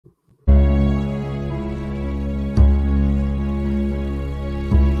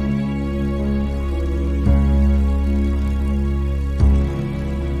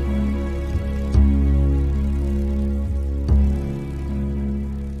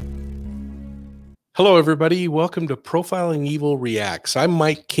Hello, everybody. Welcome to Profiling Evil Reacts. I'm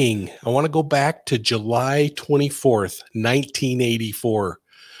Mike King. I want to go back to July 24th, 1984.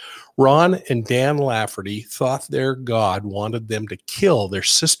 Ron and Dan Lafferty thought their God wanted them to kill their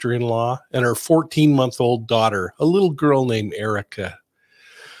sister-in-law and her 14-month-old daughter, a little girl named Erica.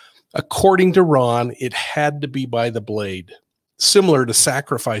 According to Ron, it had to be by the blade, similar to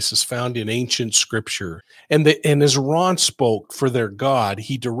sacrifices found in ancient scripture. And as Ron spoke for their God,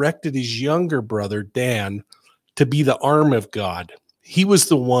 he directed his younger brother, Dan, to be the arm of God. He was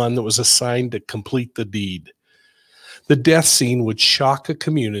the one that was assigned to complete the deed. The death scene would shock a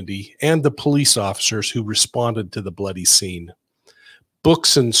community and the police officers who responded to the bloody scene.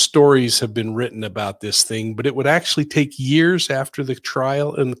 Books and stories have been written about this thing, but it would actually take years after the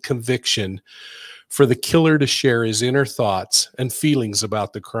trial and conviction for the killer to share his inner thoughts and feelings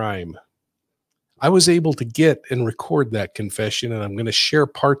about the crime. I was able to get and record that confession, and I'm going to share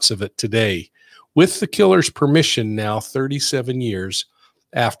parts of it today with the killer's permission now 37 years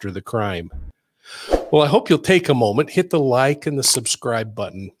after the crime. Well, I hope you'll take a moment, hit the like and the subscribe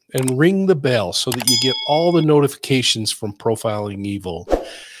button, and ring the bell so that you get all the notifications from Profiling Evil.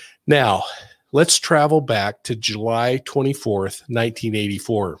 Now, let's travel back to July 24th,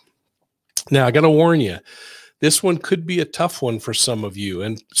 1984. Now, I got to warn you, this one could be a tough one for some of you,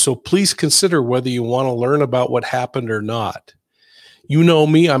 and so please consider whether you want to learn about what happened or not. You know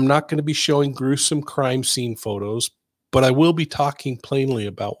me, I'm not going to be showing gruesome crime scene photos, but I will be talking plainly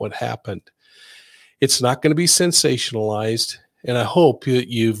about what happened. It's not going to be sensationalized, and I hope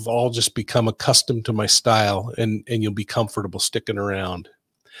that you've all just become accustomed to my style and you'll be comfortable sticking around.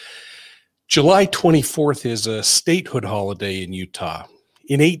 July 24th is a statehood holiday in Utah.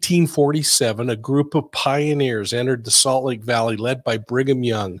 In 1847, a group of pioneers entered the Salt Lake Valley led by Brigham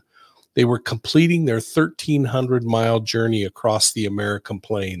Young. They were completing their 1,300-mile journey across the American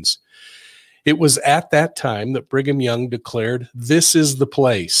plains. It was at that time that Brigham Young declared, "This is the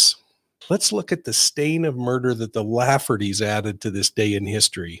place." Let's look at the stain of murder that the Laffertys added to this day in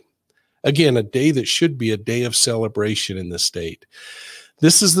history. Again, a day that should be a day of celebration in the state.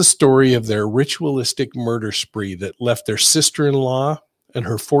 This is the story of their ritualistic murder spree that left their sister-in-law and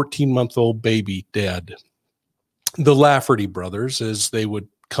her 14-month-old baby dead. The Lafferty brothers, as they would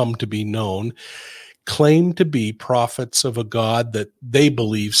come to be known, claimed to be prophets of a God that they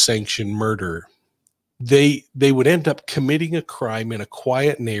believe sanctioned murder. They would end up committing a crime in a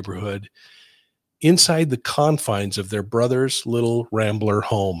quiet neighborhood inside the confines of their brother's little rambler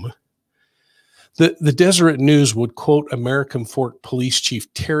home. The Deseret News would quote American Fork Police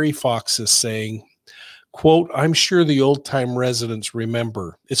Chief Terry Fox as saying, quote, "I'm sure the old-time residents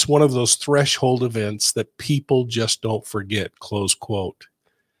remember. It's one of those threshold events that people just don't forget," close quote.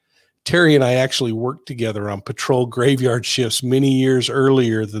 Terry and I actually worked together on patrol graveyard shifts many years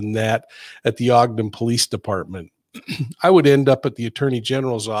earlier than that at the Ogden Police Department. I would end up at the Attorney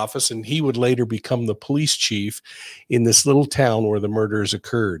General's office, and he would later become the police chief in this little town where the murders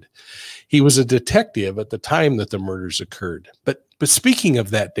occurred. He was a detective at the time that the murders occurred. But speaking of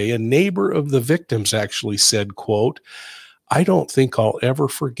that day, a neighbor of the victims actually said, quote, "I don't think I'll ever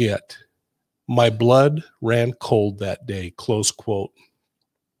forget. My blood ran cold that day," close quote.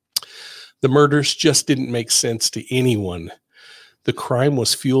 The murders just didn't make sense to anyone. The crime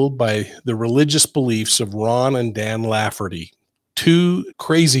was fueled by the religious beliefs of Ron and Dan Lafferty, two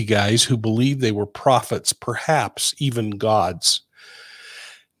crazy guys who believed they were prophets, perhaps even gods.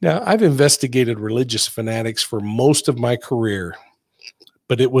 Now, I've investigated religious fanatics for most of my career,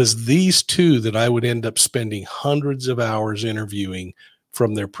 but it was these two that I would end up spending hundreds of hours interviewing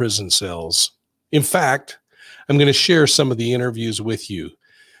from their prison cells. In fact, I'm going to share some of the interviews with you.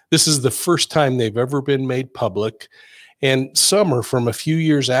 This is the first time they've ever been made public, and some are from a few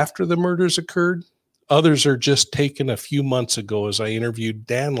years after the murders occurred. Others are just taken a few months ago as I interviewed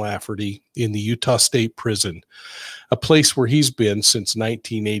Dan Lafferty in the Utah State Prison, a place where he's been since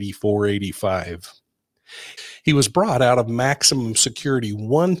 1984-85. He was brought out of maximum security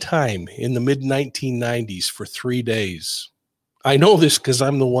one time in the mid-1990s for 3 days. I know this because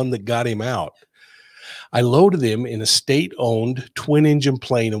I'm the one that got him out. I loaded him in a state-owned twin-engine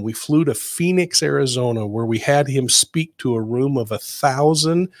plane, and we flew to Phoenix, Arizona, where we had him speak to a room of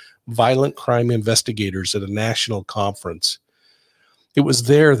 1,000 violent crime investigators at a national conference. It was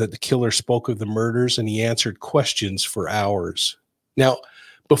there that the killer spoke of the murders, and he answered questions for hours. Now,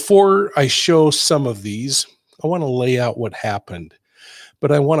 before I show some of these, I want to lay out what happened.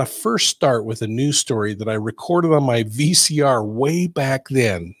 But I want to first start with a news story that I recorded on my VCR way back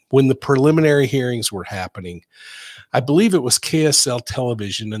then when the preliminary hearings were happening. I believe it was KSL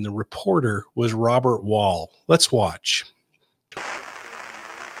television, and the reporter was Robert Wall. Let's watch.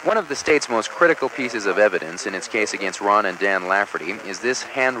 One of the state's most critical pieces of evidence in its case against Ron and Dan Lafferty is this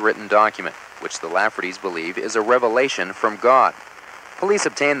handwritten document, which the Laffertys believe is a revelation from God. Police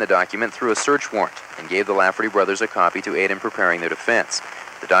obtained the document through a search warrant and gave the Lafferty brothers a copy to aid in preparing their defense.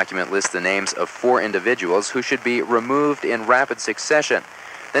 The document lists the names of 4 individuals who should be removed in rapid succession.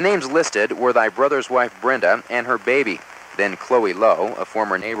 The names listed were thy brother's wife Brenda and her baby, then Chloe Lowe, a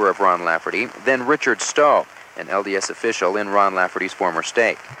former neighbor of Ron Lafferty, then Richard Stowe, an LDS official in Ron Lafferty's former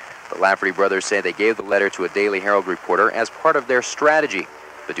stake. The Lafferty brothers say they gave the letter to a Daily Herald reporter as part of their strategy,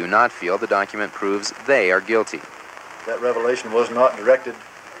 but do not feel the document proves they are guilty. That revelation was not directed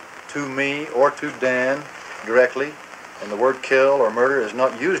to me or to Dan directly, and the word kill or murder is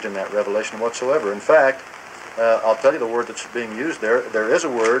not used in that revelation whatsoever. In fact, I'll tell you the word that's being used there. There is a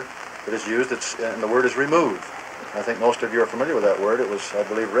word that is used, and the word is remove. I think most of you are familiar with that word. It was, I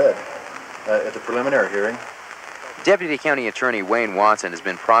believe, read at the preliminary hearing. Deputy County Attorney Wayne Watson has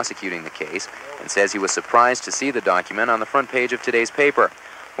been prosecuting the case and says he was surprised to see the document on the front page of today's paper.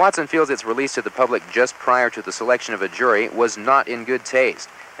 Watson feels its release to the public just prior to the selection of a jury was not in good taste,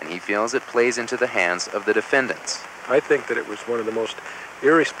 and he feels it plays into the hands of the defendants. I think that it was one of the most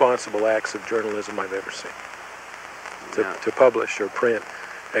irresponsible acts of journalism I've ever seen. To publish or print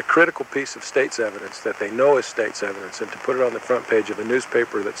a critical piece of state's evidence that they know is state's evidence and to put it on the front page of a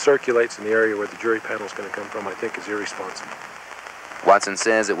newspaper that circulates in the area where the jury panel is going to come from, I think is irresponsible. Watson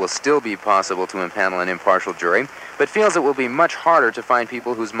says it will still be possible to impanel an impartial jury, but feels it will be much harder to find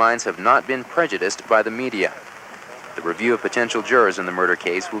people whose minds have not been prejudiced by the media. The review of potential jurors in the murder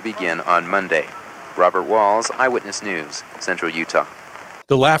case will begin on Monday. Robert Walls, Eyewitness News, Central Utah.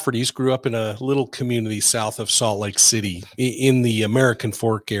 The Laffertys grew up in a little community south of Salt Lake City in the American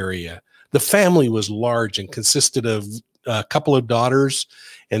Fork area. The family was large and consisted of a couple of daughters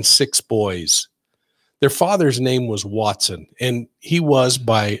and 6 boys. Their father's name was Watson, and he was,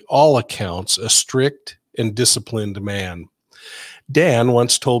 by all accounts, a strict and disciplined man. Dan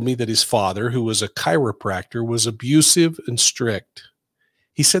once told me that his father, who was a chiropractor, was abusive and strict.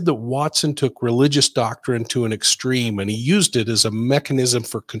 He said that Watson took religious doctrine to an extreme, and he used it as a mechanism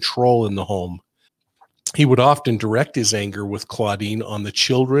for control in the home. He would often direct his anger with Claudine on the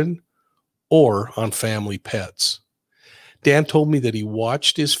children or on family pets. Dan told me that he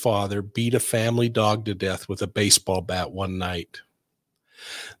watched his father beat a family dog to death with a baseball bat one night.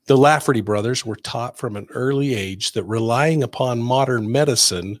 The Lafferty brothers were taught from an early age that relying upon modern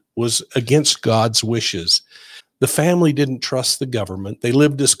medicine was against God's wishes. The family didn't trust the government. They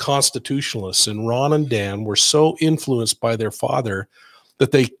lived as constitutionalists, and Ron and Dan were so influenced by their father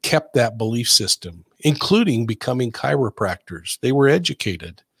that they kept that belief system, including becoming chiropractors. They were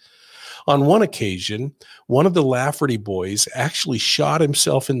educated. On one occasion, one of the Lafferty boys actually shot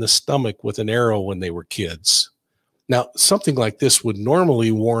himself in the stomach with an arrow when they were kids. Now, something like this would normally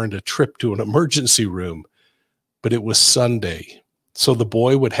warrant a trip to an emergency room, but it was Sunday, so the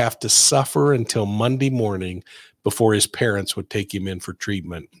boy would have to suffer until Monday morning before his parents would take him in for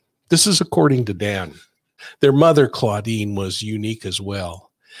treatment. This is according to Dan. Their mother, Claudine, was unique as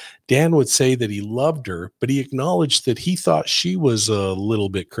well. Dan would say that he loved her, but he acknowledged that he thought she was a little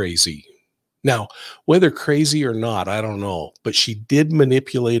bit crazy. Now, whether crazy or not, I don't know, but she did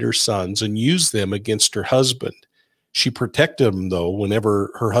manipulate her sons and use them against her husband. She protected him, though,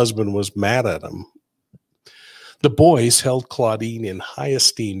 whenever her husband was mad at him. The boys held Claudine in high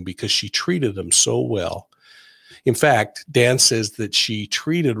esteem because she treated them so well. In fact, Dan says that she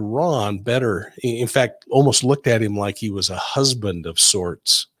treated Ron better. In fact, almost looked at him like he was a husband of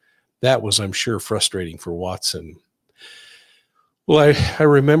sorts. That was, I'm sure, frustrating for Watson. Well, I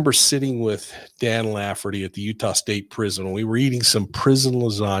remember sitting with Dan Lafferty at the Utah State Prison. We were eating some prison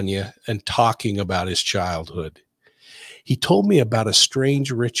lasagna and talking about his childhood. He told me about a strange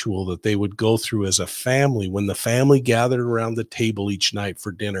ritual that they would go through as a family when the family gathered around the table each night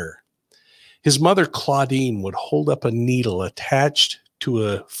for dinner. His mother, Claudine, would hold up a needle attached to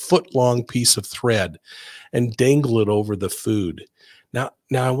a foot-long piece of thread and dangle it over the food. Now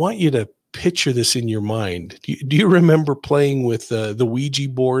I want you to picture this in your mind. Do you remember playing with the Ouija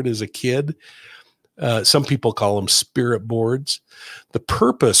board as a kid? Some people call them spirit boards. The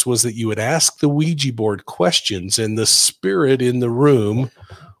purpose was that you would ask the Ouija board questions, and the spirit in the room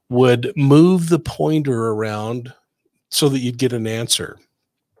would move the pointer around so that you'd get an answer.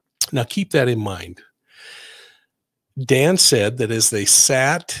 Now, keep that in mind. Dan said that as they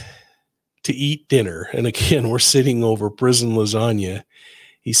sat to eat dinner, and again, we're sitting over prison lasagna,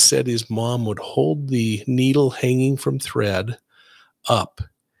 he said his mom would hold the needle hanging from thread up,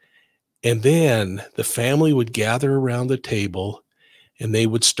 and then the family would gather around the table, and they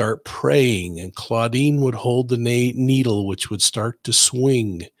would start praying, and Claudine would hold the needle, which would start to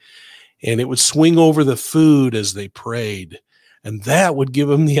swing, and it would swing over the food as they prayed. And that would give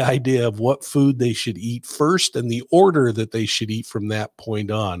them the idea of what food they should eat first and the order that they should eat from that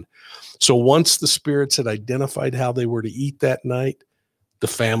point on. So once the spirits had identified how they were to eat that night, the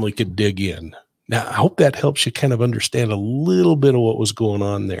family could dig in. Now, I hope that helps you kind of understand a little bit of what was going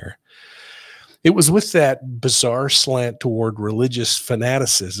on there. It was with that bizarre slant toward religious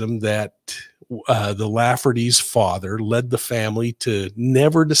fanaticism that the Lafferty's father led the family to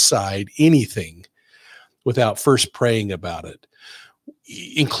never decide anything without first praying about it,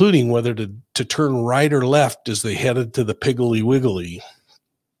 including whether to turn right or left as they headed to the Piggly Wiggly.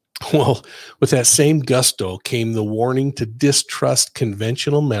 Well, with that same gusto came the warning to distrust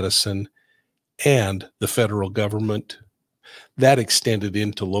conventional medicine and the federal government. That extended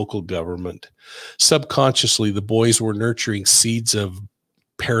into local government. Subconsciously, the boys were nurturing seeds of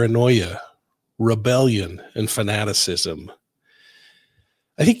paranoia, rebellion, and fanaticism.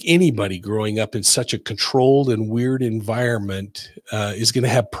 I think anybody growing up in such a controlled and weird environment is going to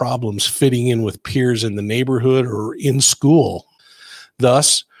have problems fitting in with peers in the neighborhood or in school.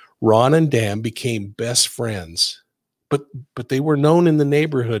 Thus, Ron and Dan became best friends, but they were known in the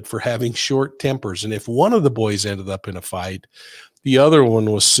neighborhood for having short tempers. And if one of the boys ended up in a fight, the other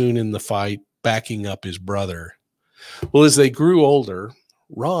one was soon in the fight, backing up his brother. Well, as they grew older,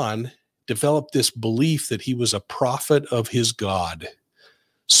 Ron developed this belief that he was a prophet of his God.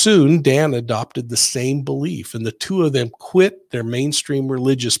 Soon, Dan adopted the same belief, and the two of them quit their mainstream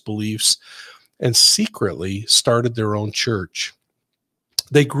religious beliefs and secretly started their own church.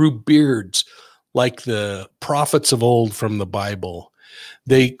 They grew beards like the prophets of old from the Bible.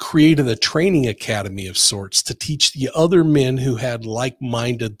 They created a training academy of sorts to teach the other men who had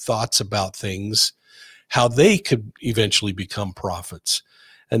like-minded thoughts about things how they could eventually become prophets.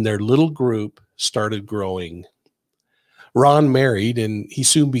 And their little group started growing. Ron married, and he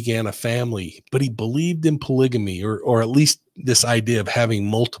soon began a family, but he believed in polygamy, or at least this idea of having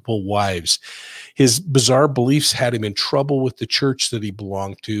multiple wives. His bizarre beliefs had him in trouble with the church that he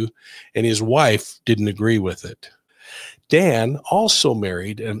belonged to, and his wife didn't agree with it. Dan also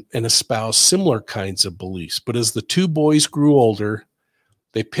married and espoused similar kinds of beliefs, but as the two boys grew older,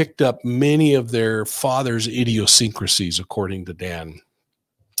 they picked up many of their father's idiosyncrasies, according to Dan.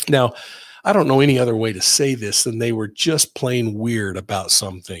 Now, I don't know any other way to say this than they were just plain weird about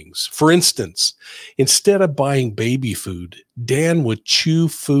some things. For instance, instead of buying baby food, Dan would chew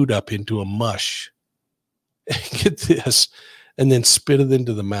food up into a mush. Get this, and then spit it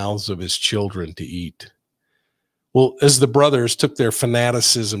into the mouths of his children to eat. Well, as the brothers took their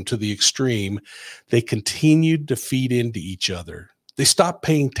fanaticism to the extreme, they continued to feed into each other. They stopped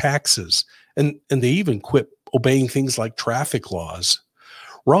paying taxes, and they even quit obeying things like traffic laws.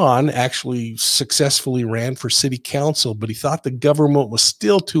 Ron actually successfully ran for city council, but he thought the government was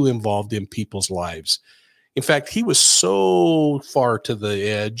still too involved in people's lives. In fact, he was so far to the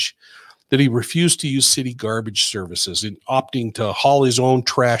edge that he refused to use city garbage services and opting to haul his own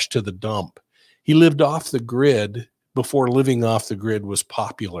trash to the dump. He lived off the grid before living off the grid was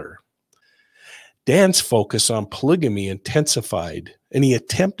popular. Dan's focus on polygamy intensified, and he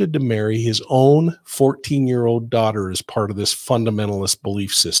attempted to marry his own 14-year-old daughter as part of this fundamentalist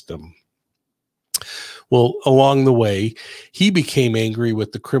belief system. Well, along the way, he became angry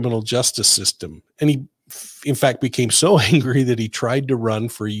with the criminal justice system, and he, in fact, became so angry that he tried to run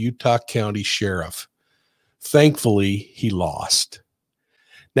for Utah County Sheriff. Thankfully, he lost.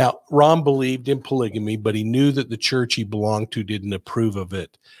 Now, Ron believed in polygamy, but he knew that the church he belonged to didn't approve of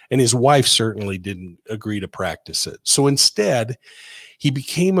it, and his wife certainly didn't agree to practice it. So instead, he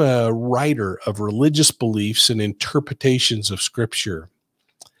became a writer of religious beliefs and interpretations of Scripture.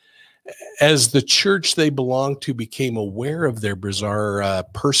 As the church they belonged to became aware of their bizarre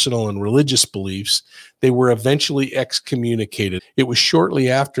personal and religious beliefs, they were eventually excommunicated. It was shortly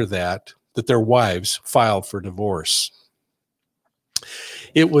after that that their wives filed for divorce.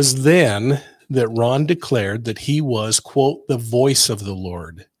 It was then that Ron declared that he was, quote, the voice of the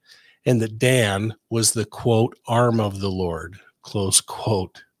Lord, and that Dan was the, quote, arm of the Lord, close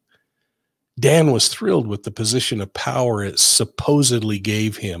quote. Dan was thrilled with the position of power it supposedly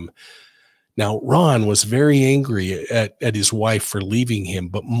gave him. Now, Ron was very angry at his wife for leaving him,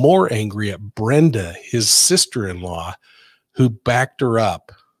 but more angry at Brenda, his sister-in-law, who backed her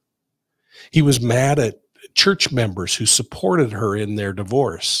up. He was mad at church members who supported her in their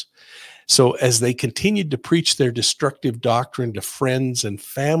divorce. So as they continued to preach their destructive doctrine to friends and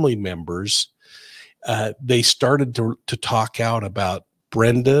family members, they started to talk out about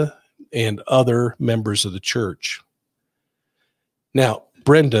Brenda and other members of the church. Now,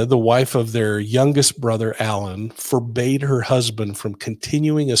 Brenda, the wife of their youngest brother, Alan, forbade her husband from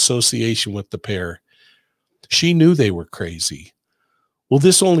continuing association with the pair. She knew they were crazy. Well,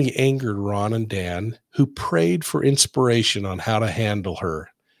 this only angered Ron and Dan, who prayed for inspiration on how to handle her.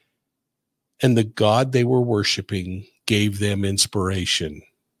 And the God they were worshiping gave them inspiration.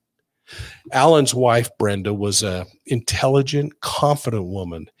 Alan's wife, Brenda, was an intelligent, confident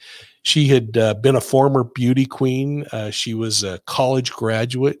woman. She had been a former beauty queen. She was a college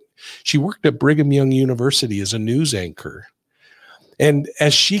graduate. She worked at Brigham Young University as a news anchor. And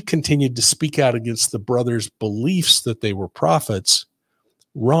as she continued to speak out against the brothers' beliefs that they were prophets,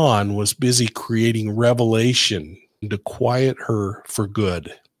 Ron was busy creating revelation to quiet her for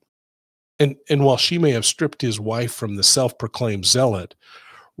good. And while she may have stripped his wife from the self-proclaimed zealot,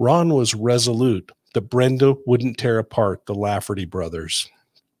 Ron was resolute that Brenda wouldn't tear apart the Lafferty brothers.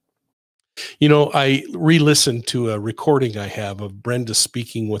 You know, I re-listened to a recording I have of Brenda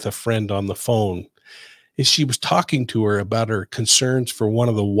speaking with a friend on the phone. As she was talking to her about her concerns for one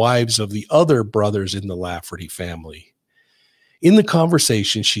of the wives of the other brothers in the Lafferty family. In the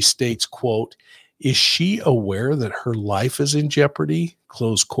conversation, she states, quote, "Is she aware that her life is in jeopardy?"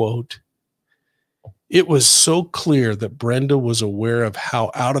 Close quote. It was so clear that Brenda was aware of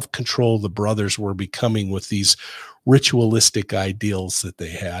how out of control the brothers were becoming with these ritualistic ideals that they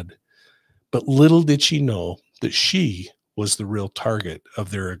had. But little did she know that she was the real target of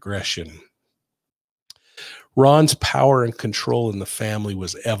their aggression. Ron's power and control in the family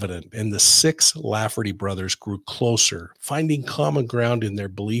was evident, and the 6 Lafferty brothers grew closer, finding common ground in their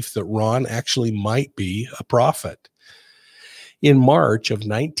belief that Ron actually might be a prophet. In March of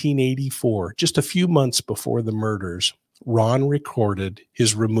 1984, just a few months before the murders, Ron recorded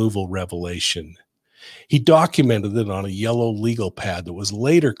his removal revelation. He documented it on a yellow legal pad that was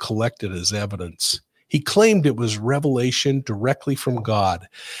later collected as evidence. He claimed it was revelation directly from God,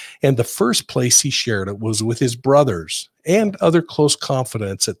 and the first place he shared it was with his brothers and other close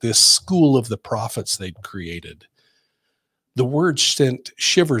confidants at this school of the prophets they'd created. The words sent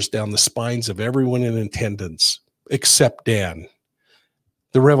shivers down the spines of everyone in attendance, except Dan.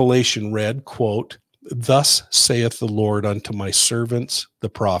 The revelation read, quote, "Thus saith the Lord unto my servants, the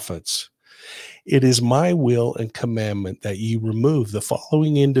prophets. It is my will and commandment that ye remove the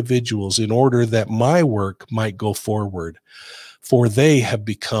following individuals in order that my work might go forward. For they have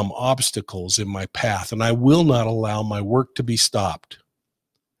become obstacles in my path, and I will not allow my work to be stopped.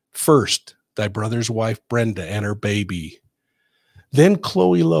 First, thy brother's wife Brenda and her baby. Then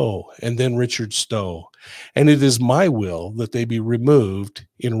Chloe Lowe, and then Richard Stowe. And it is my will that they be removed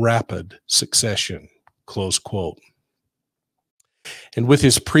in rapid succession." Close quote. And with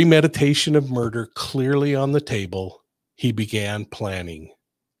his premeditation of murder clearly on the table, he began planning.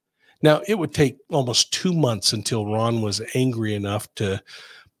 Now, it would take almost 2 months until Ron was angry enough to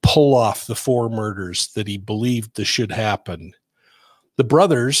pull off the 4 murders that he believed should happen. The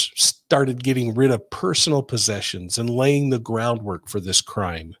brothers started getting rid of personal possessions and laying the groundwork for this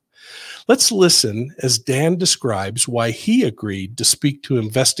crime. Let's listen as Dan describes why he agreed to speak to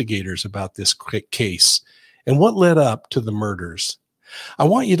investigators about this case and what led up to the murders. I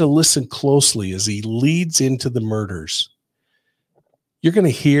want you to listen closely as he leads into the murders. You're going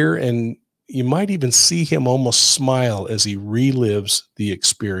to hear, and you might even see him almost smile as he relives the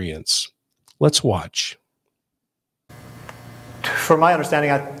experience. Let's watch. From my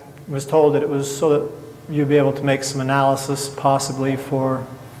understanding, I was told that it was so that you'd be able to make some analysis possibly for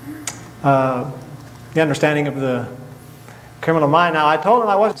the understanding of the criminal mind. Now, I told him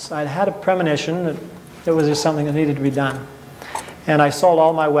I'd had a premonition that there was just something that needed to be done. And I sold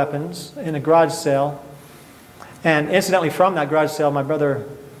all my weapons in a garage sale. And incidentally, from that garage sale, my brother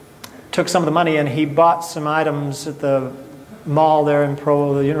took some of the money and he bought some items at the mall there in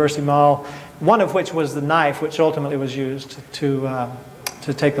Provo, the University Mall, one of which was the knife which ultimately was used to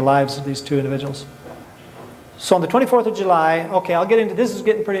take the lives of these 2 individuals. So on the 24th of July, okay, I'll get into this.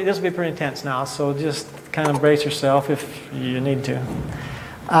 This will be pretty intense now, so just kind of brace yourself if you need to.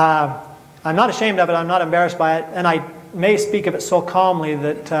 I'm not ashamed of it, I'm not embarrassed by it, and I may speak of it so calmly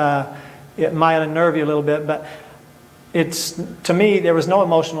that it might unnerve you a little bit, but to me, there was no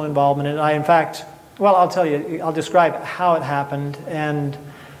emotional involvement in it. In fact, well, I'll tell you, I'll describe how it happened, and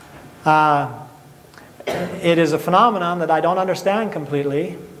it is a phenomenon that I don't understand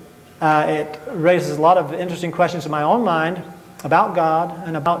completely. It raises a lot of interesting questions in my own mind about God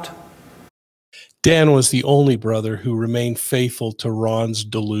and about... Dan was the only brother who remained faithful to Ron's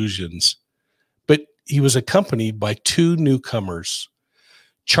delusions, but he was accompanied by 2 newcomers.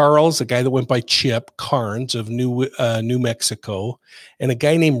 Charles, a guy that went by Chip Carnes of New Mexico, and a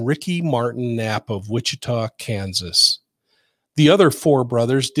guy named Ricky Martin Knapp of Wichita, Kansas. The other four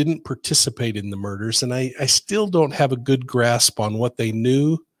brothers didn't participate in the murders, and I still don't have a good grasp on what they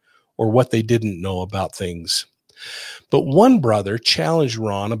knew or what they didn't know about things. But one brother challenged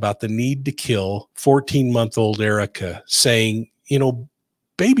Ron about the need to kill 14-month-old Erica, saying,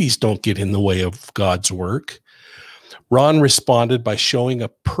 babies don't get in the way of God's work. Ron responded by showing a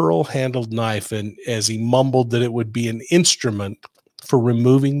pearl-handled knife, and as he mumbled that it would be an instrument for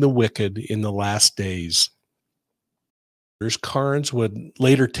removing the wicked in the last days. Carnes would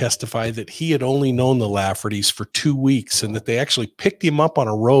later testify that he had only known the Laffertys for 2 weeks and that they actually picked him up on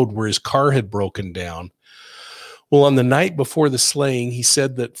a road where his car had broken down. Well, on the night before the slaying, he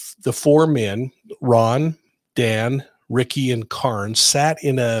said that the four men, Ron, Dan, Ricky, and Carnes, sat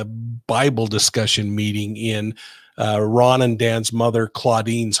in a Bible discussion meeting in Ron and Dan's mother,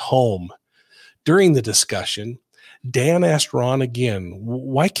 Claudine's home. During the discussion, Dan asked Ron again,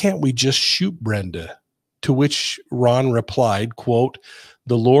 why can't we just shoot Brenda? To which Ron replied, quote,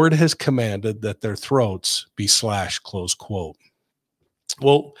 the Lord has commanded that their throats be slashed, close quote.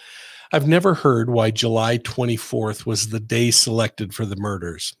 Well, I've never heard why July 24th was the day selected for the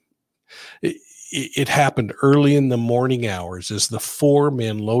murders. It happened early in the morning hours as the four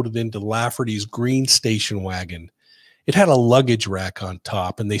men loaded into Lafferty's green station wagon. It had a luggage rack on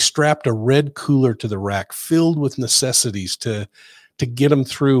top, and they strapped a red cooler to the rack filled with necessities to get them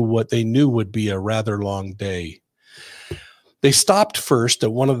through what they knew would be a rather long day. They stopped first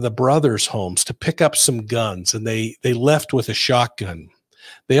at one of the brothers' homes to pick up some guns, and they left with a shotgun.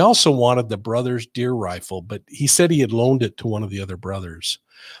 They also wanted the brother's deer rifle, but he said he had loaned it to one of the other brothers.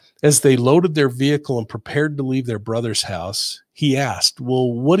 As they loaded their vehicle and prepared to leave their brother's house, he asked,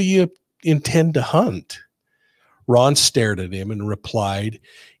 well, what do you intend to hunt? Ron stared at him and replied,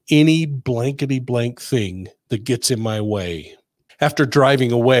 any blankety blank thing that gets in my way. After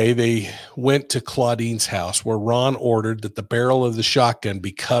driving away, they went to Claudine's house, where Ron ordered that the barrel of the shotgun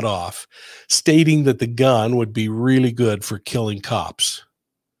be cut off, stating that the gun would be really good for killing cops.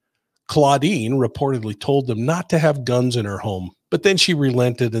 Claudine reportedly told them not to have guns in her home, but then she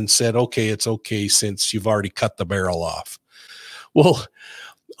relented and said, okay, it's okay since you've already cut the barrel off. Well,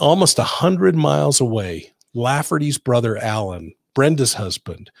 almost 100 miles away, Lafferty's brother Alan, Brenda's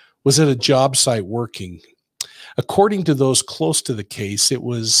husband, was at a job site working. According to those close to the case, it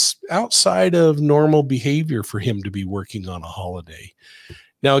was outside of normal behavior for him to be working on a holiday.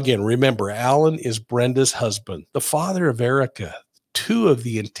 Now, again, remember, Alan is Brenda's husband, the father of Erica, two of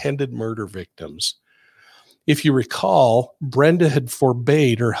the intended murder victims. If you recall, Brenda had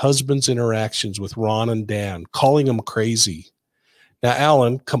forbade her husband's interactions with Ron and Dan, calling them crazy. Now,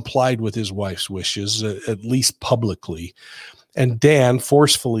 Alan complied with his wife's wishes, at least publicly. And Dan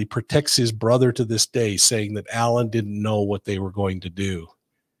forcefully protects his brother to this day, saying that Alan didn't know what they were going to do.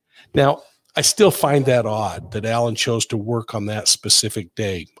 Now, I still find that odd that Alan chose to work on that specific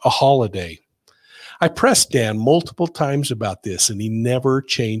day, a holiday. I pressed Dan multiple times about this, and he never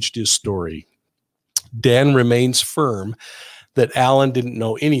changed his story. Dan remains firm that Alan didn't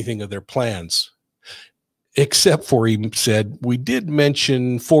know anything of their plans, except for, he said, we did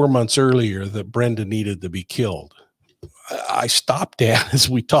mention 4 months earlier that Brenda needed to be killed. I stopped Dan as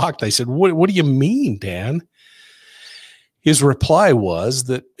we talked. I said, what do you mean, Dan? His reply was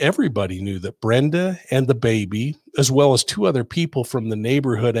that everybody knew that Brenda and the baby, as well as 2 other people from the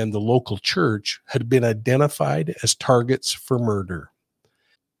neighborhood and the local church, had been identified as targets for murder.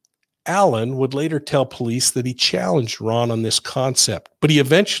 Alan would later tell police that he challenged Ron on this concept, but he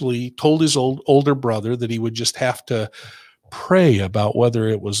eventually told his older brother that he would just have to pray about whether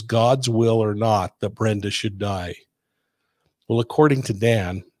it was God's will or not that Brenda should die. Well, according to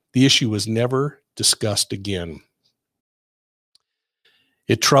Dan, the issue was never discussed again.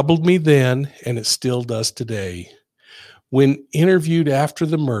 It troubled me then, and it still does today. When interviewed after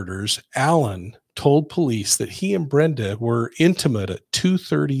the murders, Alan told police that he and Brenda were intimate at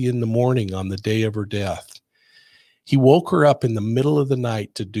 2:30 in the morning on the day of her death. He woke her up in the middle of the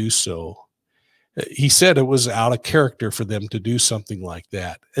night to do so. He said it was out of character for them to do something like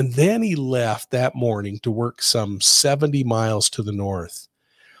that. And then he left that morning to work some 70 miles to the north.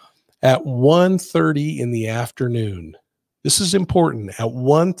 At 1:30 in the afternoon, this is important, at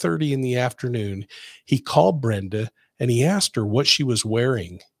 1:30 in the afternoon, he called Brenda and he asked her what she was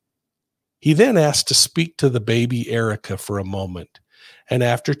wearing. He then asked to speak to the baby Erica for a moment, and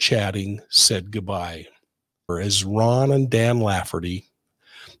after chatting, said goodbye. As Ron and Dan Lafferty,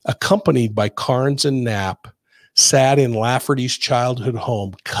 accompanied by Carnes and Knapp, sat in Lafferty's childhood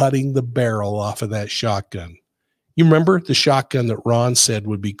home cutting the barrel off of that shotgun. You remember the shotgun that Ron said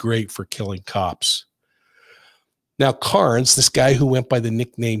would be great for killing cops. Now, Carnes, this guy who went by the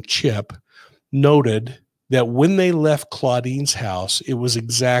nickname Chip, noted that when they left Claudine's house, it was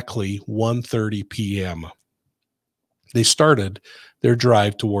exactly 1:30 p.m. They started their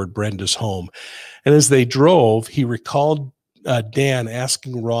drive toward Brenda's home. And as they drove, he recalled Dan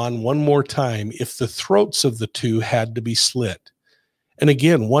asking Ron one more time if the throats of the two had to be slit. And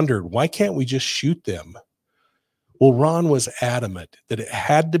again, wondered, why can't we just shoot them? Well, Ron was adamant that it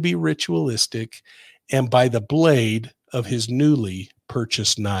had to be ritualistic and by the blade of his newly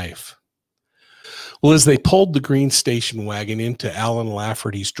purchased knife. Well, as they pulled the green station wagon into Alan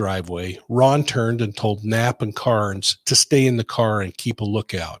Lafferty's driveway, Ron turned and told Knapp and Carnes to stay in the car and keep a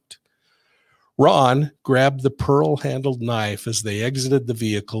lookout. Ron grabbed the pearl-handled knife as they exited the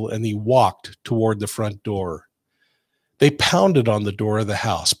vehicle, and he walked toward the front door. They pounded on the door of the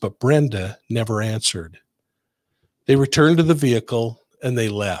house, but Brenda never answered. They returned to the vehicle, and they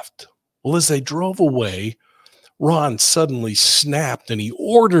left. Well, as they drove away, Ron suddenly snapped, and he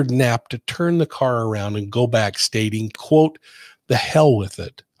ordered Knapp to turn the car around and go back, stating, quote, "The hell with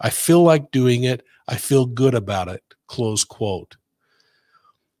it. I feel like doing it. I feel good about it," close quote.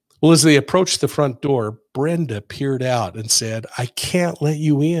 Well, as they approached the front door, Brenda peered out and said, "I can't let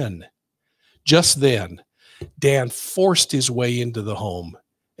you in." Just then, Dan forced his way into the home,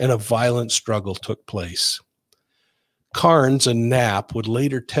 and a violent struggle took place. Carnes and Knapp would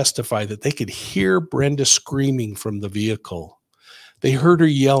later testify that they could hear Brenda screaming from the vehicle. They heard her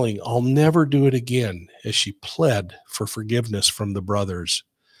yelling, "I'll never do it again," as she pled for forgiveness from the brothers.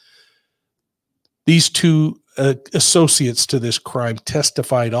 These two associates to this crime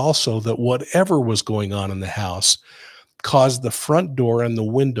testified also that whatever was going on in the house caused the front door and the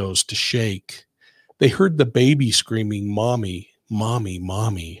windows to shake. They heard the baby screaming, "Mommy, mommy,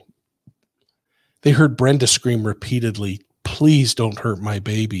 mommy." They heard Brenda scream repeatedly, "Please don't hurt my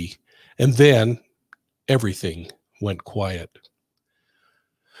baby." And then everything went quiet.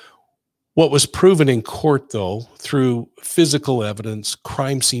 What was proven in court, though, through physical evidence,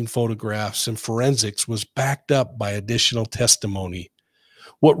 crime scene photographs, and forensics, was backed up by additional testimony.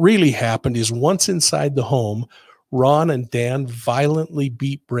 What really happened is once inside the home, Ron and Dan violently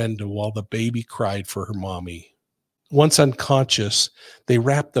beat Brenda while the baby cried for her mommy. Once unconscious, they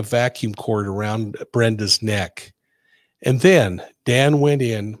wrapped the vacuum cord around Brenda's neck. And then Dan went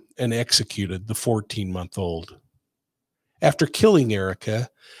in and executed the 14-month-old. After killing Erica,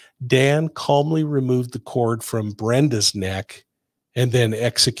 Dan calmly removed the cord from Brenda's neck and then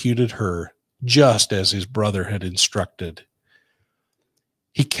executed her, just as his brother had instructed.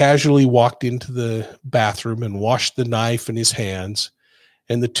 He casually walked into the bathroom and washed the knife in his hands,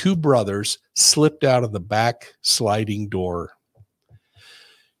 and the two brothers slipped out of the back sliding door.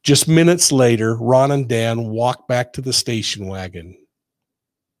 Just minutes later, Ron and Dan walked back to the station wagon.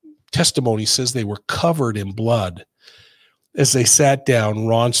 Testimony says they were covered in blood. As they sat down,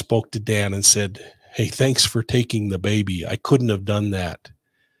 Ron spoke to Dan and said, "Hey, thanks for taking the baby. I couldn't have done that."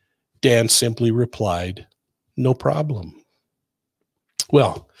 Dan simply replied, "No problem."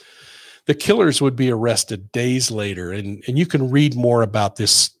 Well, the killers would be arrested days later, and you can read more about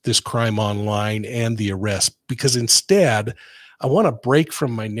this crime online and the arrest, because instead, I want to break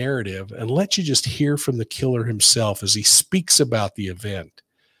from my narrative and let you just hear from the killer himself as he speaks about the event.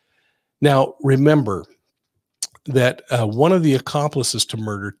 Now, remember that one of the accomplices to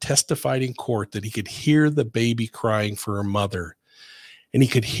murder testified in court that he could hear the baby crying for her mother, and he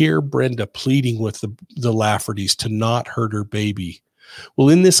could hear Brenda pleading with the Laffertys to not hurt her baby. Well,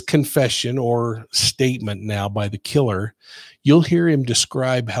 in this confession or statement now by the killer, you'll hear him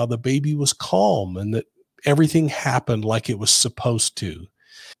describe how the baby was calm and that everything happened like it was supposed to.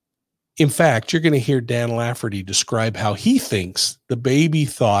 In fact, you're going to hear Dan Lafferty describe how he thinks the baby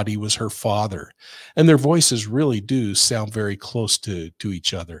thought he was her father, and their voices really do sound very close to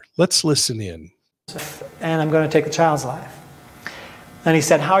each other. Let's listen in. And I'm going to take the child's life. And he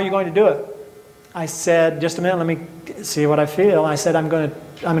said, "How are you going to do it?" I said, "Just a minute, let me see what I feel." I said, I'm going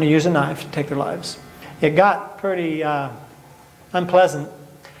to use a knife to take their lives. It got pretty unpleasant.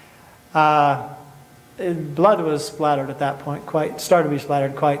 Blood was splattered at that point, started to be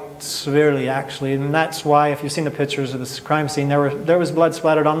splattered quite severely, actually. And that's why, if you've seen the pictures of this crime scene, there was blood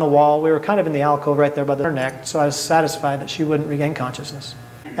splattered on the wall. We were kind of in the alcove right there by her neck, so I was satisfied that she wouldn't regain consciousness.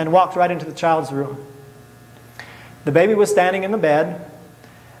 And walked right into the child's room. The baby was standing in the bed,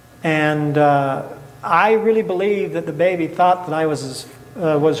 and I really believe that the baby thought that I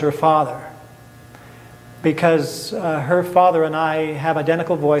was her father, because her father and I have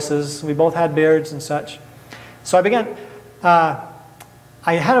identical voices. We both had beards and such. So I began.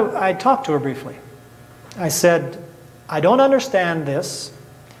 I talked to her briefly. I said, "I don't understand this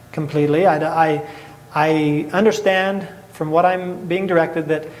completely. I understand from what I'm being directed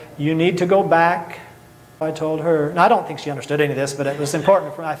that you need to go back I told her, and I don't think she understood any of this, but it was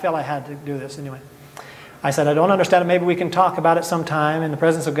important for me. I felt I had to do this anyway. I said, I don't understand it. Maybe we can talk about it sometime in the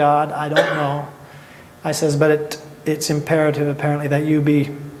presence of God. I don't know. I says, but it's imperative apparently that you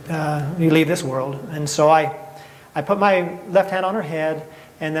leave this world. And so I put my left hand on her head,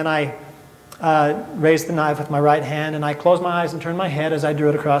 and then I raised the knife with my right hand, and I closed my eyes and turned my head as I drew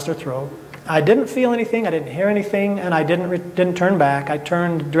it across her throat. I didn't feel anything, I didn't hear anything, and I didn't turn back. I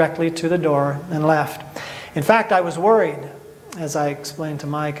turned directly to the door and left. In fact, I was worried, as I explained to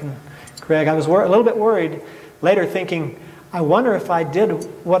Mike and Greg, I was a little bit worried later, thinking, I wonder if I did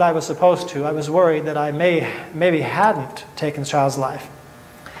what I was supposed to. I was worried that I maybe hadn't taken the child's life.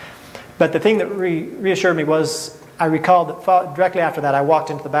 But the thing that reassured me was I recalled that directly after that I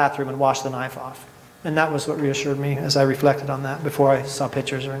walked into the bathroom and washed the knife off. And that was what reassured me as I reflected on that before I saw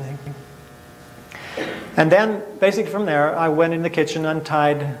pictures or anything. And then, basically from there, I went in the kitchen,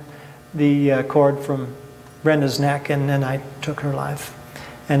 untied the cord from Brenda's neck, and then I took her life.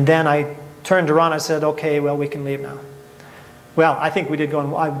 And then I turned to Ron, I said, okay, well, we can leave now. Well, I think I did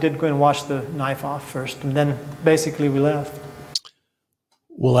go and wash the knife off first, and then basically we left.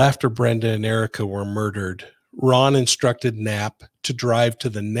 Well, after Brenda and Erica were murdered, Ron instructed Knapp to drive to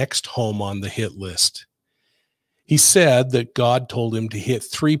the next home on the hit list. He said that God told him to hit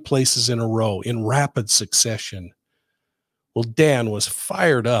 3 places in a row in rapid succession. Well, Dan was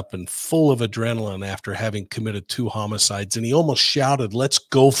fired up and full of adrenaline after having committed 2 homicides, and he almost shouted, "Let's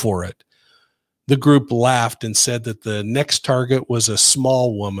go for it." The group laughed and said that the next target was a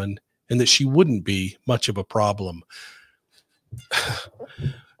small woman and that she wouldn't be much of a problem.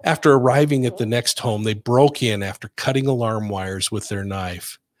 After arriving at the next home, they broke in after cutting alarm wires with their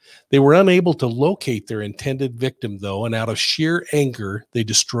knife. They were unable to locate their intended victim, though, and out of sheer anger, they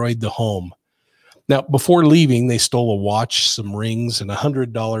destroyed the home. Now, before leaving, they stole a watch, some rings, and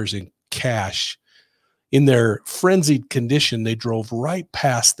 $100 in cash. In their frenzied condition, they drove right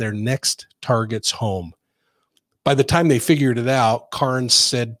past their next target's home. By the time they figured it out, Carnes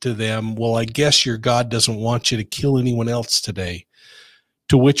said to them, "Well, I guess your God doesn't want you to kill anyone else today."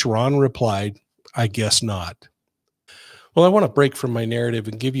 To which Ron replied, "I guess not." Well, I want to break from my narrative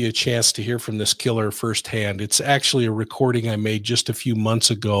and give you a chance to hear from this killer firsthand. It's actually a recording I made just a few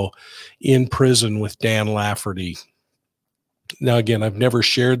months ago in prison with Dan Lafferty. Now, again, I've never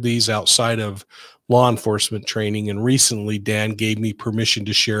shared these outside of law enforcement training, and recently Dan gave me permission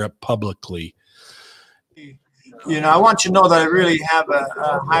to share it publicly. You know, I want you to know that I really have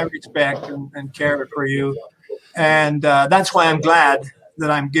a high respect and care for you. And that's why I'm glad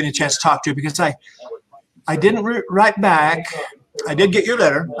that I'm getting a chance to talk to you, because I didn't write back. I did get your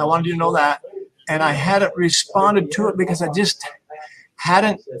letter. I wanted you to know that. And I hadn't responded to it because I just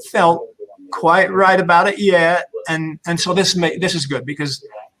hadn't felt quite right about it yet. And so this is good, because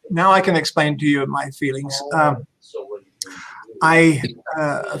now I can explain to you my feelings.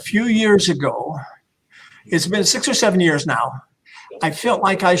 A few years ago, it's been 6 or 7 years now, I felt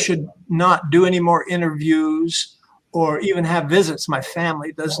like I should not do any more interviews or even have visits. My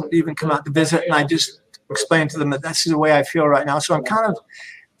family doesn't even come out to visit, and I just explained to them that that's the way I feel right now. So I'm kind of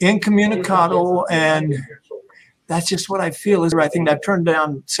incommunicado, and that's just what I feel is the right thing. I've turned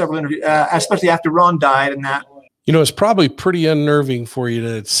down several interviews, especially after Ron died and that. You know, it's probably pretty unnerving for you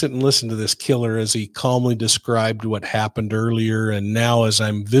to sit and listen to this killer as he calmly described what happened earlier. And now as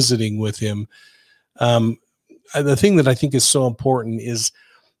I'm visiting with him, the thing that I think is so important is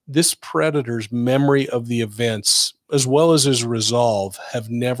this predator's memory of the events, as well as his resolve, have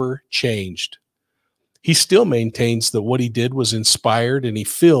never changed. He still maintains that what he did was inspired, and he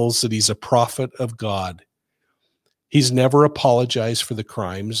feels that he's a prophet of God. He's never apologized for the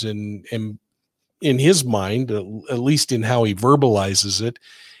crimes, and in his mind, at least in how he verbalizes it,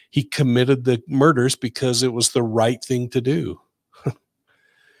 he committed the murders because it was the right thing to do.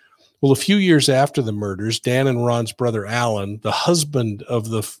 Well, a few years after the murders, Dan and Ron's brother Alan, the husband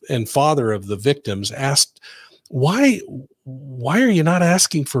of and father of the victims, asked, why are you not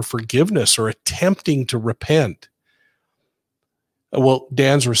asking for forgiveness or attempting to repent? Well,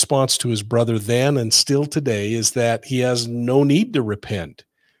 Dan's response to his brother then and still today is that he has no need to repent.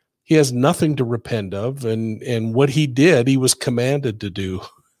 He has nothing to repent of, and what he did, he was commanded to do.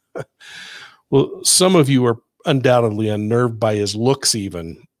 Well, some of you are undoubtedly unnerved by his looks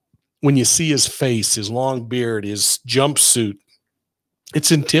even. When you see his face, his long beard, his jumpsuit,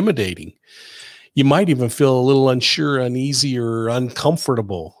 it's intimidating. You might even feel a little unsure, uneasy, or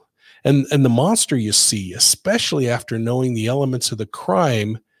uncomfortable. And the monster you see, especially after knowing the elements of the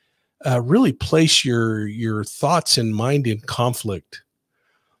crime, really place your thoughts and mind in conflict.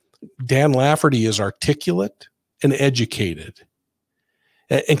 Dan Lafferty is articulate and educated.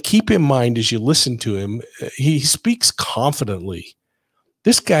 And keep in mind, as you listen to him, he speaks confidently.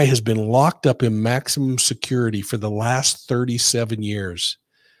 This guy has been locked up in maximum security for the last 37 years.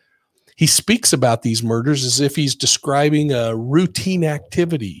 He speaks about these murders as if he's describing a routine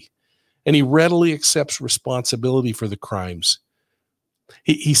activity, and he readily accepts responsibility for the crimes.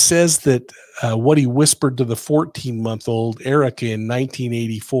 He says that what he whispered to the 14-month-old Erica in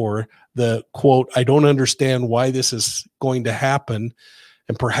 1984, the quote, "I don't understand why this is going to happen,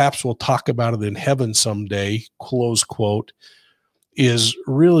 and perhaps we'll talk about it in heaven someday," close quote, is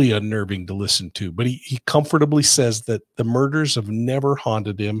really unnerving to listen to. But he comfortably says that the murders have never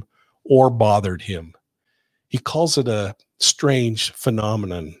haunted him or bothered him. He calls it a strange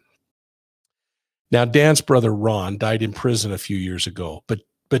phenomenon. Now, Dan's brother Ron died in prison a few years ago, but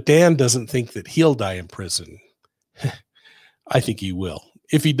Dan doesn't think that he'll die in prison. I think he will.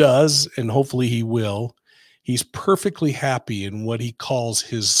 If he does, and hopefully he will, he's perfectly happy in what he calls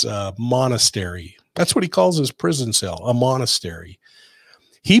his monastery. That's what he calls his prison cell, a monastery.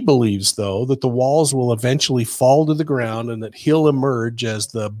 He believes, though, that the walls will eventually fall to the ground and that he'll emerge as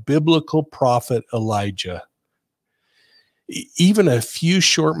the biblical prophet Elijah. Even a few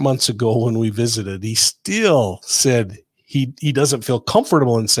short months ago when we visited, he still said he doesn't feel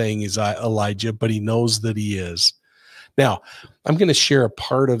comfortable in saying he's Elijah, but he knows that he is. Now, I'm going to share a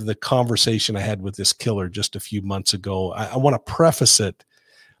part of the conversation I had with this killer just a few months ago. I want to preface it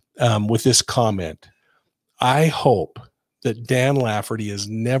with this comment. I hope that Dan Lafferty is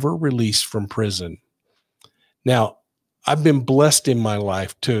never released from prison. Now, I've been blessed in my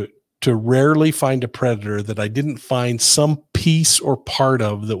life to rarely find a predator that I didn't find some piece or part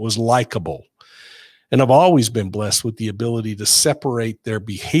of that was likable. And I've always been blessed with the ability to separate their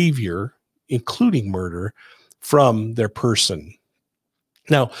behavior, including murder, from their person.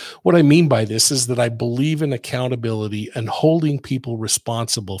 Now, what I mean by this is that I believe in accountability and holding people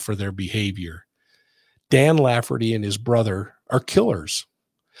responsible for their behavior. Dan Lafferty and his brother are killers.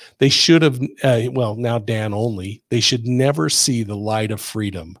 They should have, well, now Dan only, they should never see the light of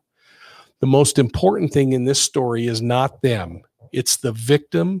freedom. The most important thing in this story is not them. It's the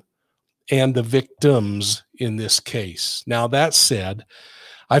victim and the victims in this case. Now, that said,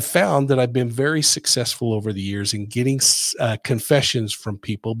 I've found that I've been very successful over the years in getting confessions from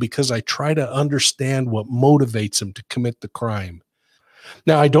people because I try to understand what motivates them to commit the crime.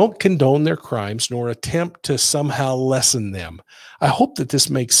 Now, I don't condone their crimes nor attempt to somehow lessen them. I hope that this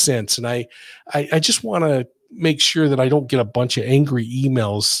makes sense. And I just want to make sure that I don't get a bunch of angry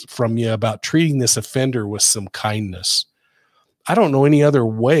emails from you about treating this offender with some kindness. I don't know any other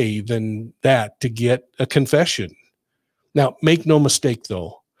way than that to get a confession. Now, make no mistake,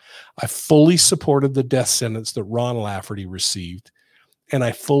 though. I fully supported the death sentence that Ron Lafferty received, and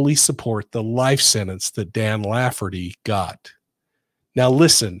I fully support the life sentence that Dan Lafferty got. Now,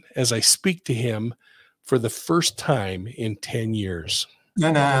 listen as I speak to him for the first time in 10 years.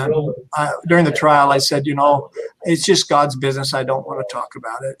 And during the trial, I said, you know, it's just God's business. I don't want to talk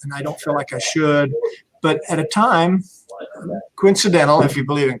about it, and I don't feel like I should. But at a time, coincidental, if you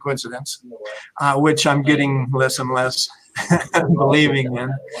believe in coincidence, which I'm getting less and less believing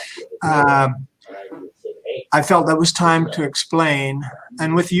in, I felt that was time to explain.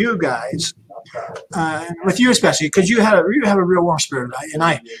 And with you guys, with you especially, because you have a real warm spirit, and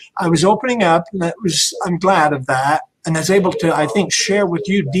I was opening up, and I'm glad of that. And I was able to, I think, share with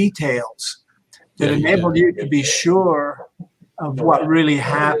you details that enabled you to be sure of what really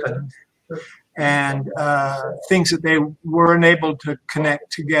happened, and things that they weren't able to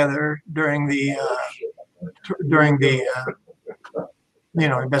connect together during the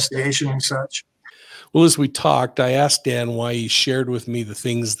investigation and such. Well, as we talked, I asked Dan why he shared with me the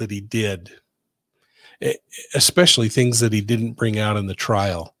things that he did, especially things that he didn't bring out in the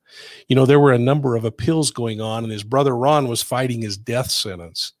trial. You know, there were a number of appeals going on, and his brother Ron was fighting his death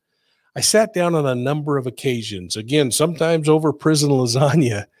sentence. I sat down on a number of occasions, again, sometimes over prison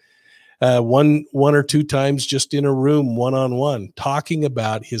lasagna, one or two times just in a room, one-on-one, talking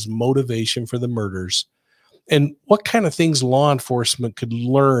about his motivation for the murders and what kind of things law enforcement could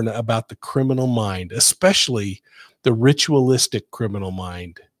learn about the criminal mind, especially the ritualistic criminal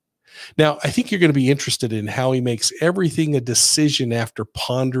mind. Now, I think you're going to be interested in how he makes everything a decision after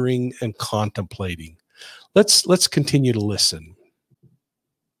pondering and contemplating. Let's continue to listen.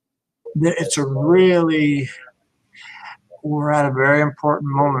 It's a really, we're at a very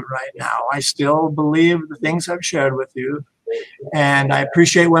important moment right now. I still believe the things I've shared with you, and I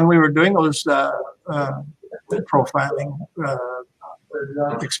appreciate when we were doing those profiling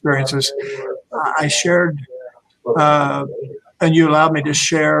experiences, I shared, and you allowed me to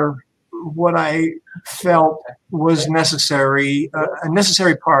share what I felt was necessary, a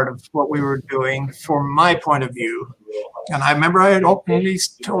necessary part of what we were doing from my point of view. And I remember I had openly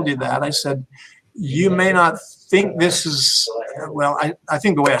told you that. I said, you may not think this is, well, I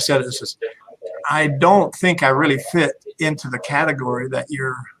think the way I said it is, I don't think I really fit into the category that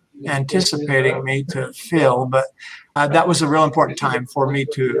you're anticipating me to fill, but that was a real important time for me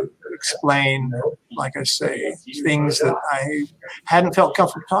to explain, like I say, things that I hadn't felt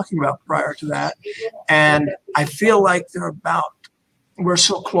comfortable talking about prior to that. And I feel like we're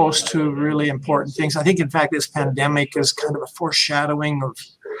so close to really important things. I think, in fact, this pandemic is kind of a foreshadowing of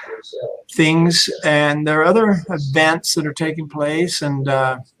things, and there are other events that are taking place, and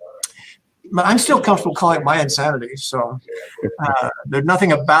but I'm still comfortable calling it my insanity. So there's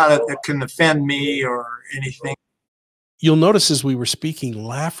nothing about it that can offend me or anything. You'll notice as we were speaking,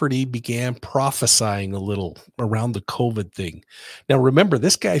 Lafferty began prophesying a little around the COVID thing. Now, remember,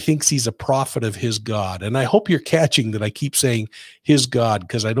 this guy thinks he's a prophet of his God. And I hope you're catching that I keep saying his God,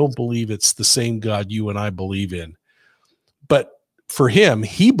 because I don't believe it's the same God you and I believe in. But for him,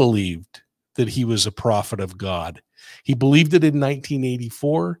 he believed that he was a prophet of God. He believed it in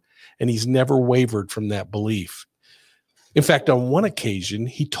 1984, and he's never wavered from that belief. In fact, on one occasion,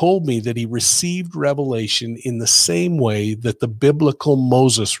 he told me that he received revelation in the same way that the biblical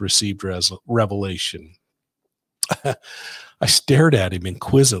Moses received revelation. I stared at him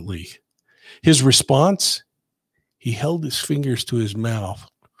inquisitively. His response, he held his fingers to his mouth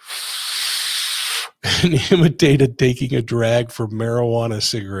and imitated taking a drag from marijuana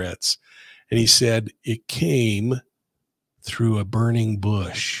cigarettes. And he said, it came through a burning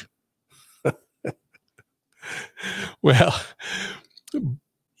bush. Well,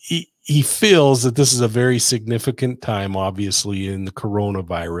 he feels that this is a very significant time, obviously, in the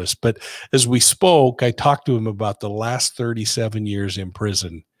coronavirus. But as we spoke, I talked to him about the last 37 years in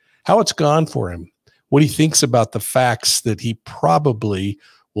prison, how it's gone for him, what he thinks about the facts that he probably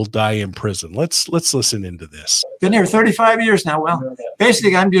will die in prison. Let's listen into this. Been here 35 years now. Well,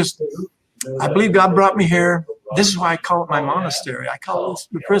 basically, I believe God brought me here. This is why I call it my monastery. I call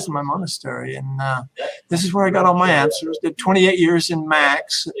the prison my monastery. And this is where I got all my answers. Did 28 years in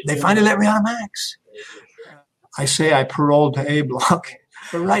Max. They finally let me out of Max. I say I paroled to A block.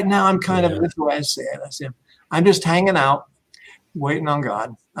 But right now I'm kind of, this is the way I say it. I say, I'm just hanging out, waiting on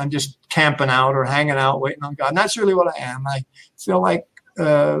God. I'm just camping out or hanging out, waiting on God. And that's really what I am. I feel like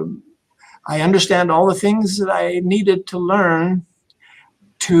I understand all the things that I needed to learn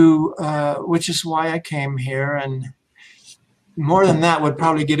which is why I came here. And more than that would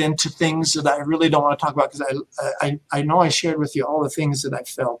probably get into things that I really don't want to talk about, because I know I shared with you all the things that I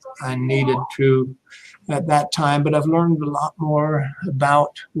felt I needed to at that time, but I've learned a lot more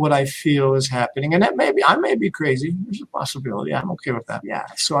about what I feel is happening. And I may be crazy. There's a possibility. I'm okay with that. Yeah.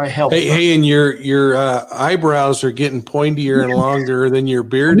 So I help. Hey, and your eyebrows are getting pointier and longer than your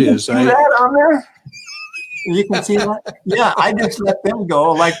beard is. See that on there? You can see that? Yeah, I just let them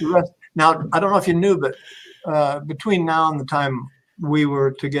go like the rest. Now, I don't know if you knew, but between now and the time we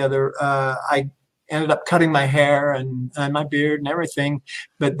were together, I ended up cutting my hair and my beard and everything.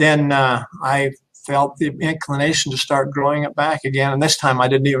 But then I felt the inclination to start growing it back again. And this time I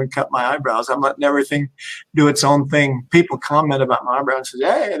didn't even cut my eyebrows. I'm letting everything do its own thing. People comment about my eyebrows and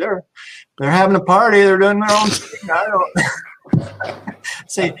say, hey, they're having a party. They're doing their own thing. I don't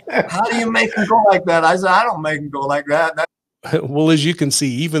say, how do you make them go like that? I said, I don't make them go like that. Well, as you can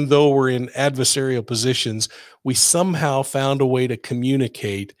see, even though we're in adversarial positions, we somehow found a way to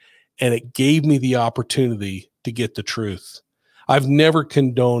communicate, and it gave me the opportunity to get the truth. I've never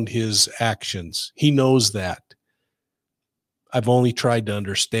condoned his actions. He knows that. I've only tried to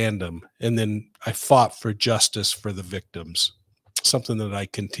understand them, and then I fought for justice for the victims, something that I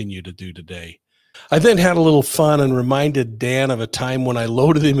continue to do today. I then had a little fun and reminded Dan of a time when I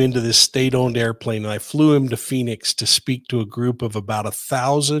loaded him into this state-owned airplane and I flew him to Phoenix to speak to a group of about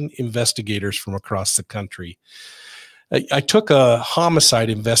 1,000 investigators from across the country. I took a homicide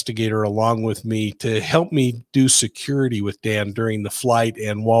investigator along with me to help me do security with Dan during the flight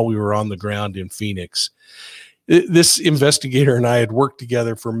and while we were on the ground in Phoenix. This investigator and I had worked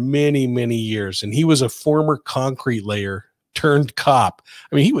together for many, many years, and he was a former concrete layer turned cop.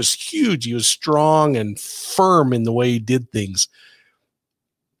 I mean, he was huge. He was strong and firm in the way he did things.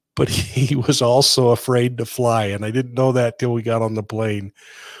 But he was also afraid to fly, and I didn't know that till we got on the plane.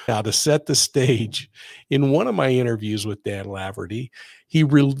 Now, to set the stage, in one of my interviews with Dan Lafferty, he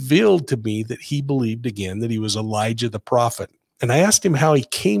revealed to me that he believed again that he was Elijah the prophet. And I asked him how he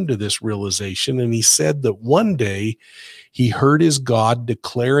came to this realization, and he said that one day he heard his God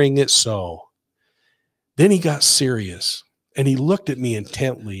declaring it so. Then he got serious, and he looked at me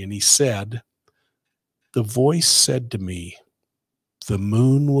intently, and he said, The voice said to me, "The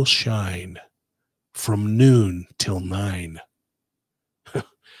moon will shine from noon till 9."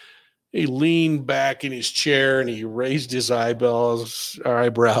 He leaned back in his chair and he raised his eyebrows,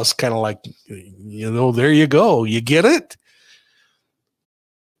 kind of like, there you go. You get it?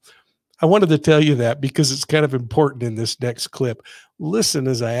 I wanted to tell you that because it's kind of important in this next clip. Listen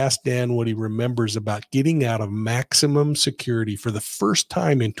as I asked Dan what he remembers about getting out of maximum security for the first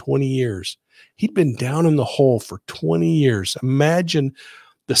time in 20 years. He'd been down in the hole for 20 years. Imagine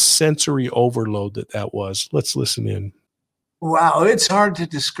the sensory overload that was. Let's listen in. Wow, it's hard to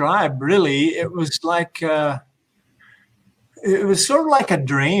describe, really. It was like, it was sort of like a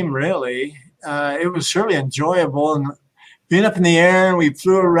dream, really. It was surely enjoyable. And being up in the air, we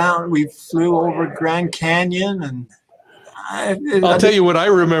flew over Grand Canyon. And I'll tell you what I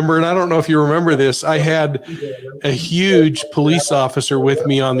remember, and I don't know if you remember this. I had a huge police officer with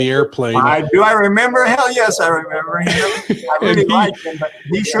me on the airplane. I remember? Hell yes, I remember him. I really liked him, but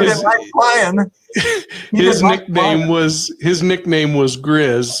he sure didn't like flying. His nickname was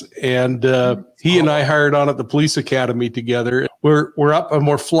Grizz, and he and I hired on at the police academy together. We're up and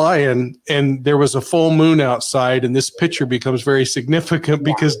we're flying, and there was a full moon outside, and this picture becomes very significant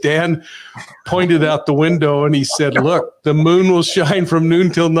because Dan pointed out the window and he said, "Look, the moon will shine from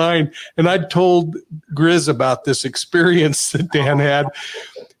noon till 9." And I told Grizz about this experience that Dan had.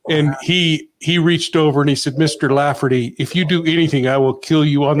 And he reached over and he said, "Mr. Lafferty, if you do anything, I will kill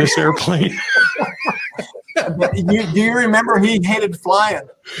you on this airplane." Do you remember he hated flying?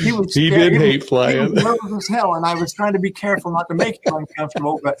 He did hate flying. He was nervous as hell, and I was trying to be careful not to make him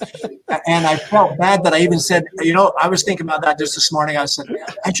uncomfortable. And I felt bad that I even said, I was thinking about that just this morning. I said,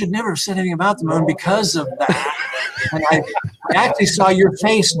 I should never have said anything about the moon because of that. And I actually saw your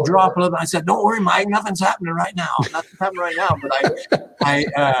face drop a little bit. I said, "Don't worry, Mike, nothing's happening right now. Nothing's happening right now." But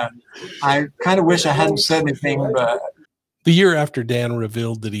I kind of wish I hadn't said anything, but. The year after Dan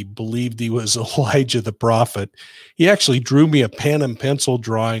revealed that he believed he was Elijah the prophet, he actually drew me a pen and pencil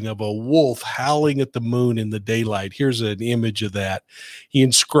drawing of a wolf howling at the moon in the daylight. Here's an image of that. He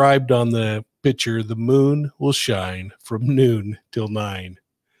inscribed on the picture, "The moon will shine from noon till 9."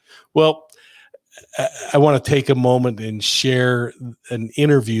 Well, I want to take a moment and share an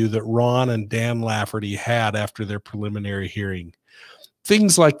interview that Ron and Dan Lafferty had after their preliminary hearing.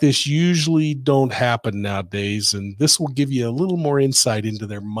 Things like this usually don't happen nowadays, and this will give you a little more insight into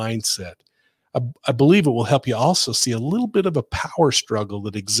their mindset. I believe it will help you also see a little bit of a power struggle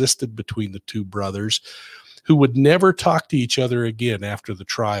that existed between the two brothers who would never talk to each other again after the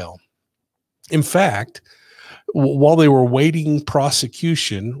trial. In fact, while they were waiting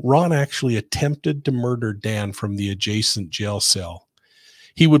prosecution, Ron actually attempted to murder Dan from the adjacent jail cell.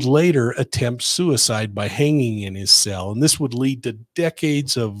 He would later attempt suicide by hanging in his cell, and this would lead to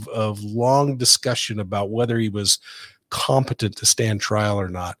decades of long discussion about whether he was competent to stand trial or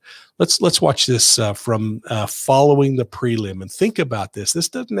not. Let's watch this from following the prelim, and think about this. This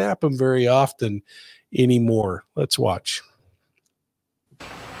doesn't happen very often anymore. Let's watch.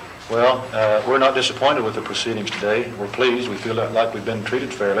 Well, we're not disappointed with the proceedings today. We're pleased. We feel like we've been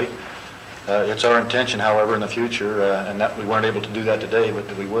treated fairly. It's our intention, however, in the future, and that we weren't able to do that today, but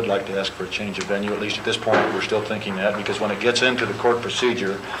we would like to ask for a change of venue. At least at this point, we're still thinking that, because when it gets into the court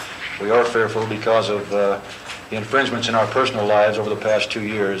procedure, we are fearful because of the infringements in our personal lives over the past 2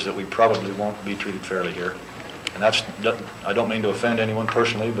 years that we probably won't be treated fairly here. And I don't mean to offend anyone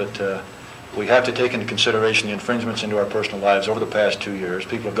personally, but we have to take into consideration the infringements into our personal lives over the past 2 years.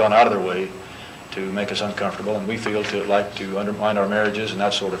 People have gone out of their way to make us uncomfortable, and we feel like to undermine our marriages and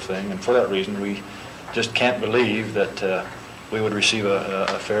that sort of thing. And for that reason, we just can't believe that we would receive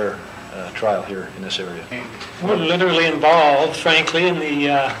a fair trial here in this area. We're literally involved, frankly, in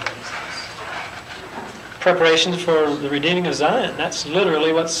the preparations for the redeeming of Zion. That's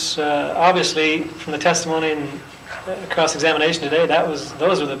literally what's obviously from the testimony and cross-examination today.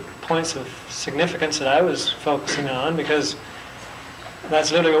 Those are the points of significance that I was focusing on, because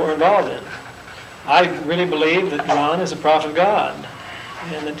that's literally what we're involved in. I really believe that Ron is a prophet of God,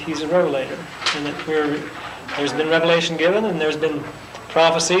 and that he's a revelator, and that there's been revelation given, and there's been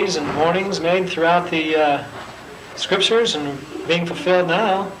prophecies and warnings made throughout the scriptures and being fulfilled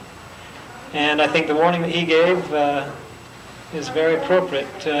now. And I think the warning that he gave is very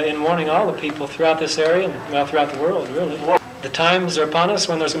appropriate in warning all the people throughout this area and, well, throughout the world, really. The times are upon us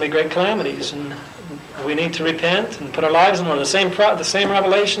when there's going to be great calamities, and we need to repent and put our lives in order. The same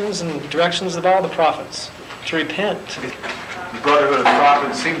revelations and directions of all the prophets, to repent. The Brotherhood of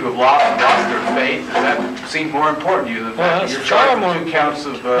Prophets seem to have lost their faith. Does that seem more important to you than that you're charged with 2 counts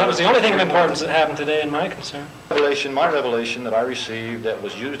of... That was the only thing of importance that happened today in my concern. My revelation that I received that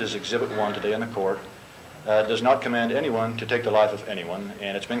was used as Exhibit 1 today in the court does not command anyone to take the life of anyone,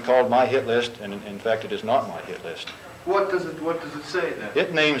 and it's been called my hit list, and in fact it is not my hit list. What does it say then?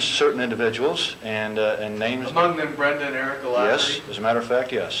 It names certain individuals and names... Among them Brenda and Erica Lafferty? Yes, as a matter of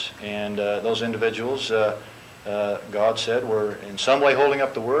fact, yes. And those individuals, God said, were in some way holding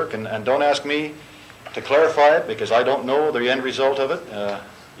up the work, and don't ask me to clarify it because I don't know the end result of it.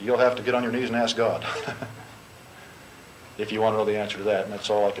 You'll have to get on your knees and ask God. If you want to know the answer to that, and that's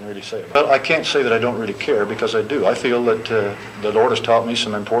all I can really say. Well, I can't say that I don't really care, because I do. I feel that the Lord has taught me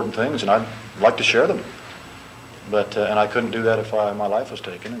some important things, and I'd like to share them. But and I couldn't do that if my life was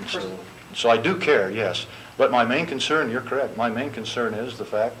taken, and so I do care, yes. But my main concern, you're correct, my main concern is the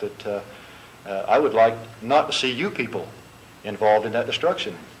fact that I would like not to see you people involved in that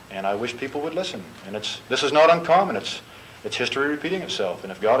destruction, and I wish people would listen. And this is not uncommon. It's history repeating itself,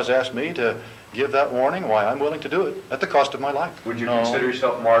 and if God has asked me to give that warning, why, I'm willing to do it at the cost of my life. Would you consider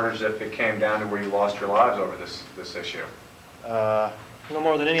yourself martyrs if it came down to where you lost your lives over this issue? No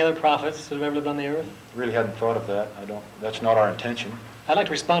more than any other prophets that have ever lived on the earth? Really hadn't thought of that. That's not our intention. I'd like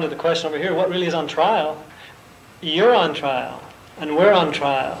to respond to the question over here. What really is on trial? You're on trial, and we're on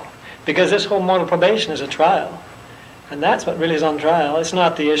trial, because this whole mortal probation is a trial. And that's what really is on trial. It's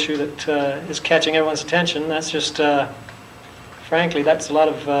not the issue that is catching everyone's attention. That's just, frankly, that's a lot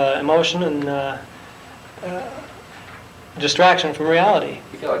of emotion and distraction from reality.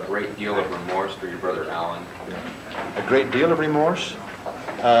 You feel a great deal of remorse for your brother Alan? A great deal of remorse?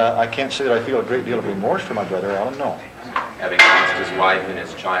 I can't say that I feel a great deal of remorse for my brother Alan, no. Having lost his wife and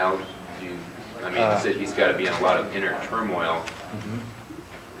his child, you said he's got to be in a lot of inner turmoil.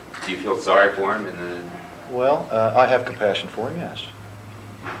 Mm-hmm. Do you feel sorry for him? Well, I have compassion for him, yes.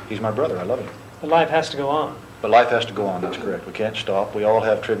 He's my brother, I love him. But life has to go on. But life has to go on, that's correct. We can't stop. We all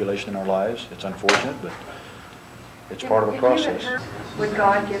have tribulation in our lives. It's unfortunate, but it's part of a process. Would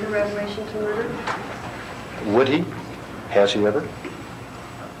God give a revelation to murder? Would he? Has he ever?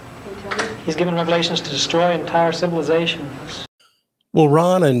 He's given revelations to destroy entire civilizations. Well,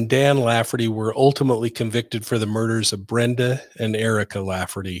 Ron and Dan Lafferty were ultimately convicted for the murders of Brenda and Erica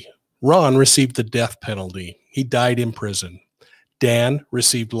Lafferty. Ron received the death penalty. He died in prison. Dan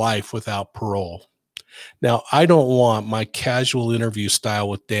received life without parole. Now, I don't want my casual interview style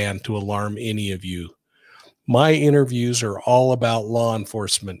with Dan to alarm any of you. My interviews are all about law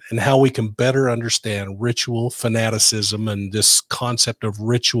enforcement and how we can better understand ritual fanaticism and this concept of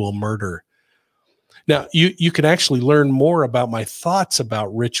ritual murder. Now, you can actually learn more about my thoughts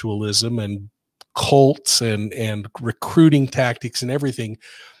about ritualism and cults and recruiting tactics and everything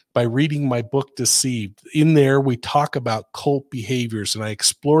by reading my book, Deceived. In there, we talk about cult behaviors, and I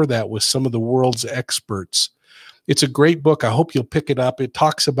explore that with some of the world's experts. It's a great book. I hope you'll pick it up. It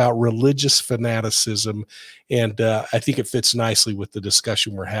talks about religious fanaticism, and I think it fits nicely with the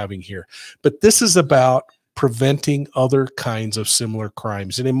discussion we're having here. But this is about preventing other kinds of similar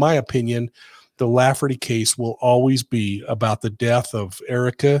crimes. And in my opinion, the Lafferty case will always be about the death of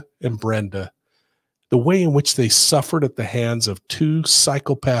Erica and Brenda, the way in which they suffered at the hands of two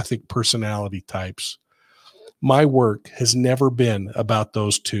psychopathic personality types. My work has never been about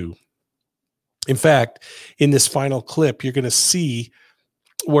those two. In fact, in this final clip, you're going to see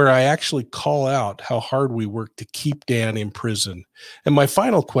where I actually call out how hard we work to keep Dan in prison. And my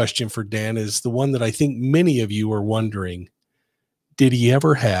final question for Dan is the one that I think many of you are wondering. Did he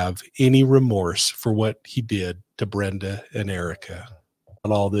ever have any remorse for what he did to Brenda and Erica?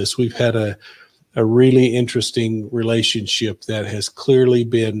 On all this, we've had a really interesting relationship that has clearly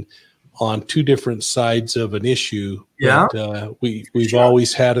been on two different sides of an issue. Yeah. But, we've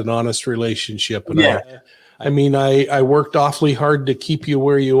always had an honest relationship. And yeah. I worked awfully hard to keep you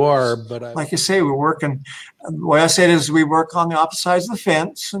where you are, but like you say, we're working. The way I say it is we work on the opposite sides of the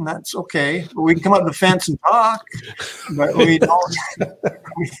fence, and that's okay. We can come up to the fence and talk, but we don't.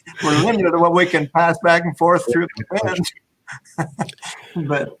 We're limited to what we can pass back and forth through the fence.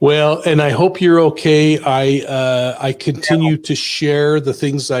 But well, and I hope you're okay. I continue to share the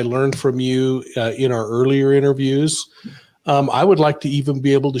things I learned from you in our earlier interviews. I would like to even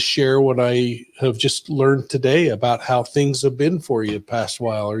be able to share what I have just learned today about how things have been for you the past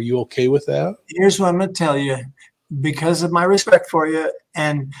while. Are you okay with that? Here's what I'm going to tell you, because of my respect for you,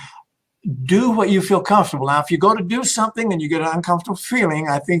 and do what you feel comfortable. Now, if you go to do something and you get an uncomfortable feeling,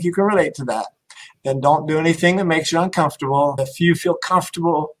 I think you can relate to that. Then don't do anything that makes you uncomfortable. If you feel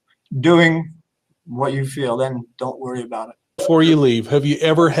comfortable doing what you feel, then don't worry about it. Before you leave, have you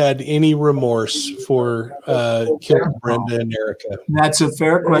ever had any remorse for killing Brenda and Erica? That's a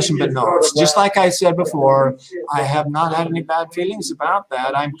fair question, but no. Just like I said before, I have not had any bad feelings about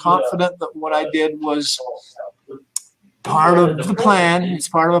that. I'm confident that what I did was part of the plan. It's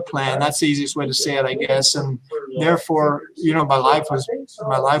part of a plan. That's the easiest way to say it, I guess. And therefore, you know, my life was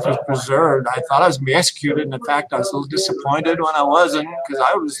preserved. I thought I was going to be executed. And in fact, I was a little disappointed when I wasn't, because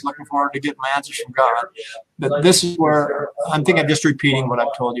I was looking forward to getting my answers from God. But this is where I'm thinking, just repeating what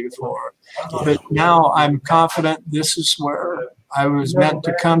I've told you before. But now I'm confident this is where I was meant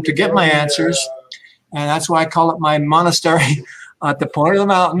to come to get my answers. And that's why I call it my monastery at the point of the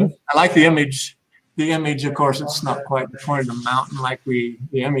mountain. I like the image. The image, of course, it's not quite the point of the mountain like the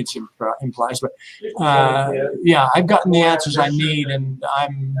image implies, but yeah, I've gotten the answers I need, and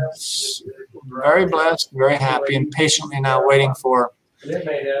I'm very blessed, very happy, and patiently now waiting for,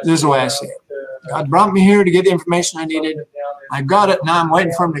 this is the way I see it. God brought me here to get the information I needed. I got it. Now I'm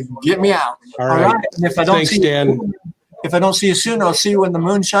waiting for him to get me out. All right. And if I don't Thanks, Dan. if I don't see you soon, I'll see you when the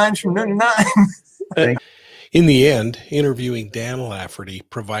moon shines from noon to 9. In the end, interviewing Dan Lafferty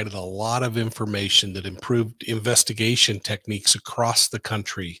provided a lot of information that improved investigation techniques across the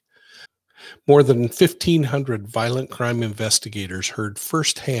country. More than 1,500 violent crime investigators heard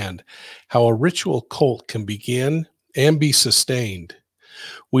firsthand how a ritual cult can begin and be sustained.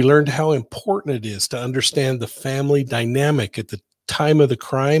 We learned how important it is to understand the family dynamic at the time of the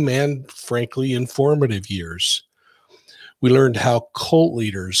crime and, frankly, in formative years. We learned how cult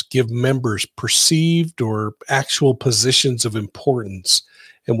leaders give members perceived or actual positions of importance.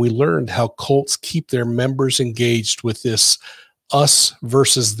 And we learned how cults keep their members engaged with this us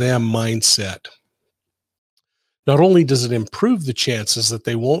versus them mindset. Not only does it improve the chances that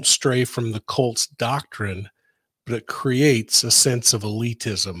they won't stray from the cult's doctrine, but it creates a sense of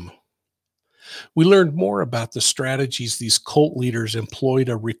elitism. We learned more about the strategies these cult leaders employ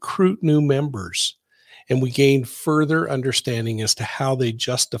to recruit new members. And we gained further understanding as to how they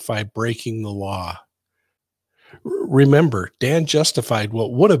justify breaking the law. Remember, Dan justified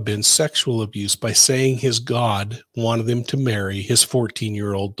what would have been sexual abuse by saying his God wanted him to marry his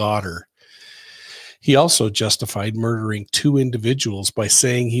 14-year-old daughter. He also justified murdering 2 individuals by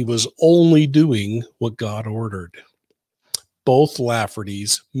saying he was only doing what God ordered. Both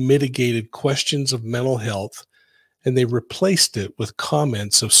Laffertys mitigated questions of mental health, and they replaced it with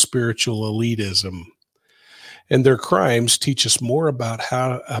comments of spiritual elitism. And their crimes teach us more about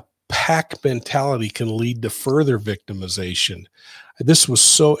how a pack mentality can lead to further victimization. This was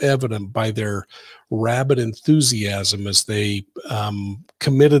so evident by their rabid enthusiasm as they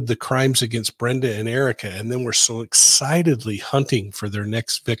committed the crimes against Brenda and Erica, and then were so excitedly hunting for their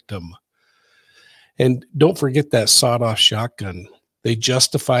next victim. And don't forget that sawed-off shotgun. They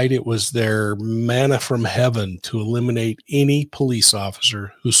justified it was their manna from heaven to eliminate any police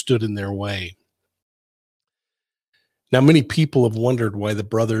officer who stood in their way. Now, many people have wondered why the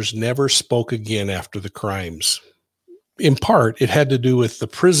brothers never spoke again after the crimes. In part, it had to do with the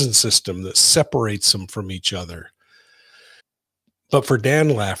prison system that separates them from each other. But for Dan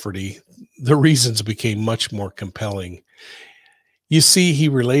Lafferty, the reasons became much more compelling. You see, he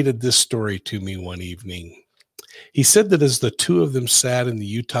related this story to me one evening. He said that as the 2 of them sat in the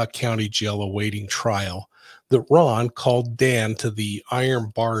Utah County Jail awaiting trial, that Ron called Dan to the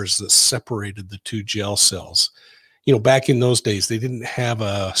iron bars that separated the 2 jail cells. You know, back in those days, they didn't have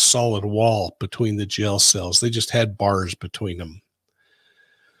a solid wall between the jail cells. They just had bars between them.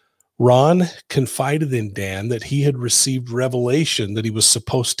 Ron confided in Dan that he had received revelation that he was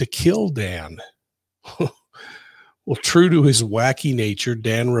supposed to kill Dan. Well, true to his wacky nature,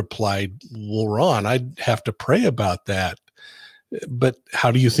 Dan replied, "Well, Ron, I'd have to pray about that. But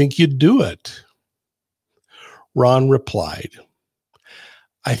how do you think you'd do it?" Ron replied,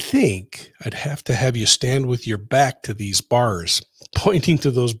 "I think I'd have to have you stand with your back to these bars," pointing to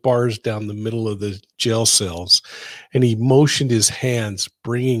those bars down the middle of the jail cells, and he motioned his hands,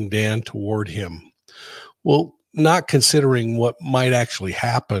 bringing Dan toward him. Well, not considering what might actually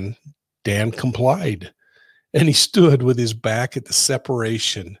happen, Dan complied, and he stood with his back at the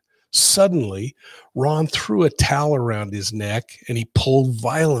separation. Suddenly, Ron threw a towel around his neck, and he pulled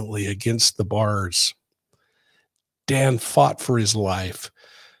violently against the bars. Dan fought for his life,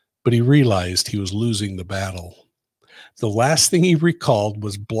 but he realized he was losing the battle. The last thing he recalled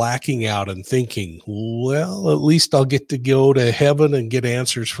was blacking out and thinking, well, at least I'll get to go to heaven and get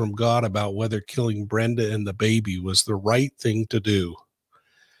answers from God about whether killing Brenda and the baby was the right thing to do.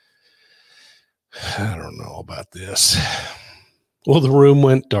 I don't know about this. Well, the room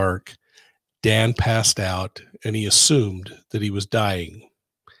went dark. Dan passed out, and he assumed that he was dying.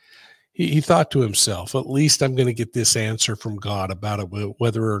 He thought to himself, at least I'm going to get this answer from God about it,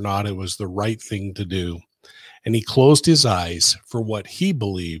 whether or not it was the right thing to do. And he closed his eyes for what he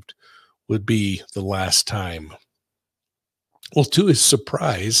believed would be the last time. Well, to his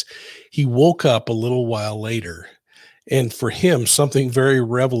surprise, he woke up a little while later, And for him, something very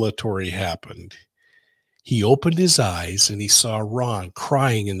revelatory happened. He opened his eyes and he saw Ron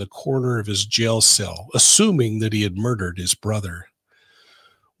crying in the corner of his jail cell, assuming that he had murdered his brother.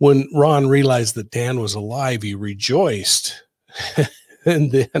 When Ron realized that Dan was alive, he rejoiced.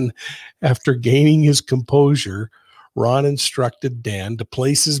 And then, after gaining his composure, Ron instructed Dan to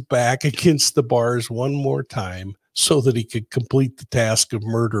place his back against the bars one more time so that he could complete the task of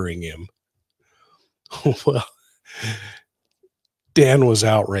murdering him. Well, Dan was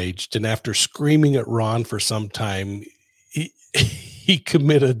outraged, and after screaming at Ron for some time, he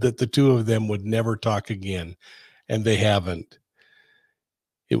committed that the two of them would never talk again, and they haven't.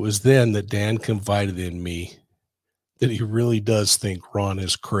 It was then that Dan confided in me that he really does think Ron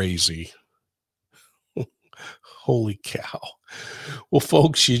is crazy. Holy cow. Well,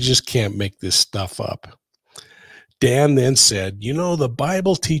 folks, you just can't make this stuff up. Dan then said, you know, the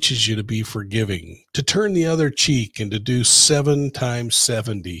Bible teaches you to be forgiving, to turn the other cheek, and to do 7 times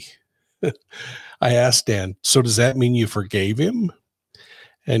 70. I asked Dan, so does that mean you forgave him?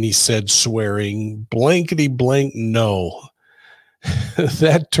 And he said, swearing, blankety blank, no.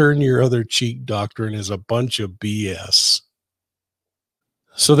 That turn your other cheek doctrine is a bunch of BS.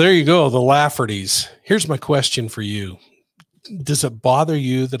 So there you go, the Laffertys. Here's my question for you. Does it bother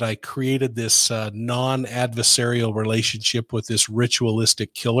you that I created this non-adversarial relationship with this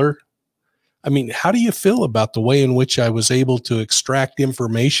ritualistic killer? I mean, how do you feel about the way in which I was able to extract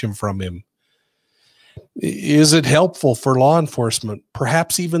information from him? Is it helpful for law enforcement,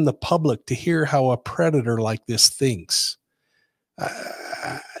 perhaps even the public, to hear how a predator like this thinks?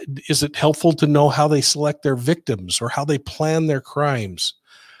 Is it helpful to know how they select their victims or how they plan their crimes?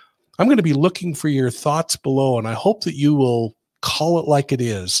 I'm going to be looking for your thoughts below, and I hope that you will call it like it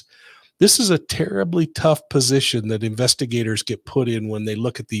is. This is a terribly tough position that investigators get put in when they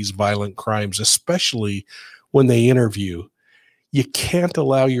look at these violent crimes, especially when they interview. You can't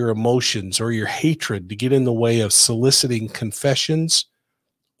allow your emotions or your hatred to get in the way of soliciting confessions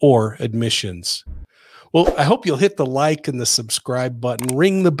or admissions. Well, I hope you'll hit the like and the subscribe button,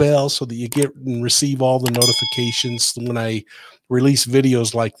 ring the bell so that you get and receive all the notifications when I release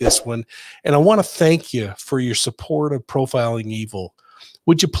videos like this one. And I want to thank you for your support of Profiling Evil.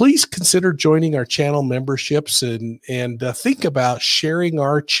 Would you please consider joining our channel memberships and think about sharing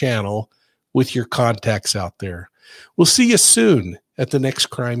our channel with your contacts out there. We'll see you soon at the next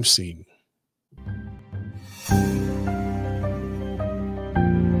crime scene.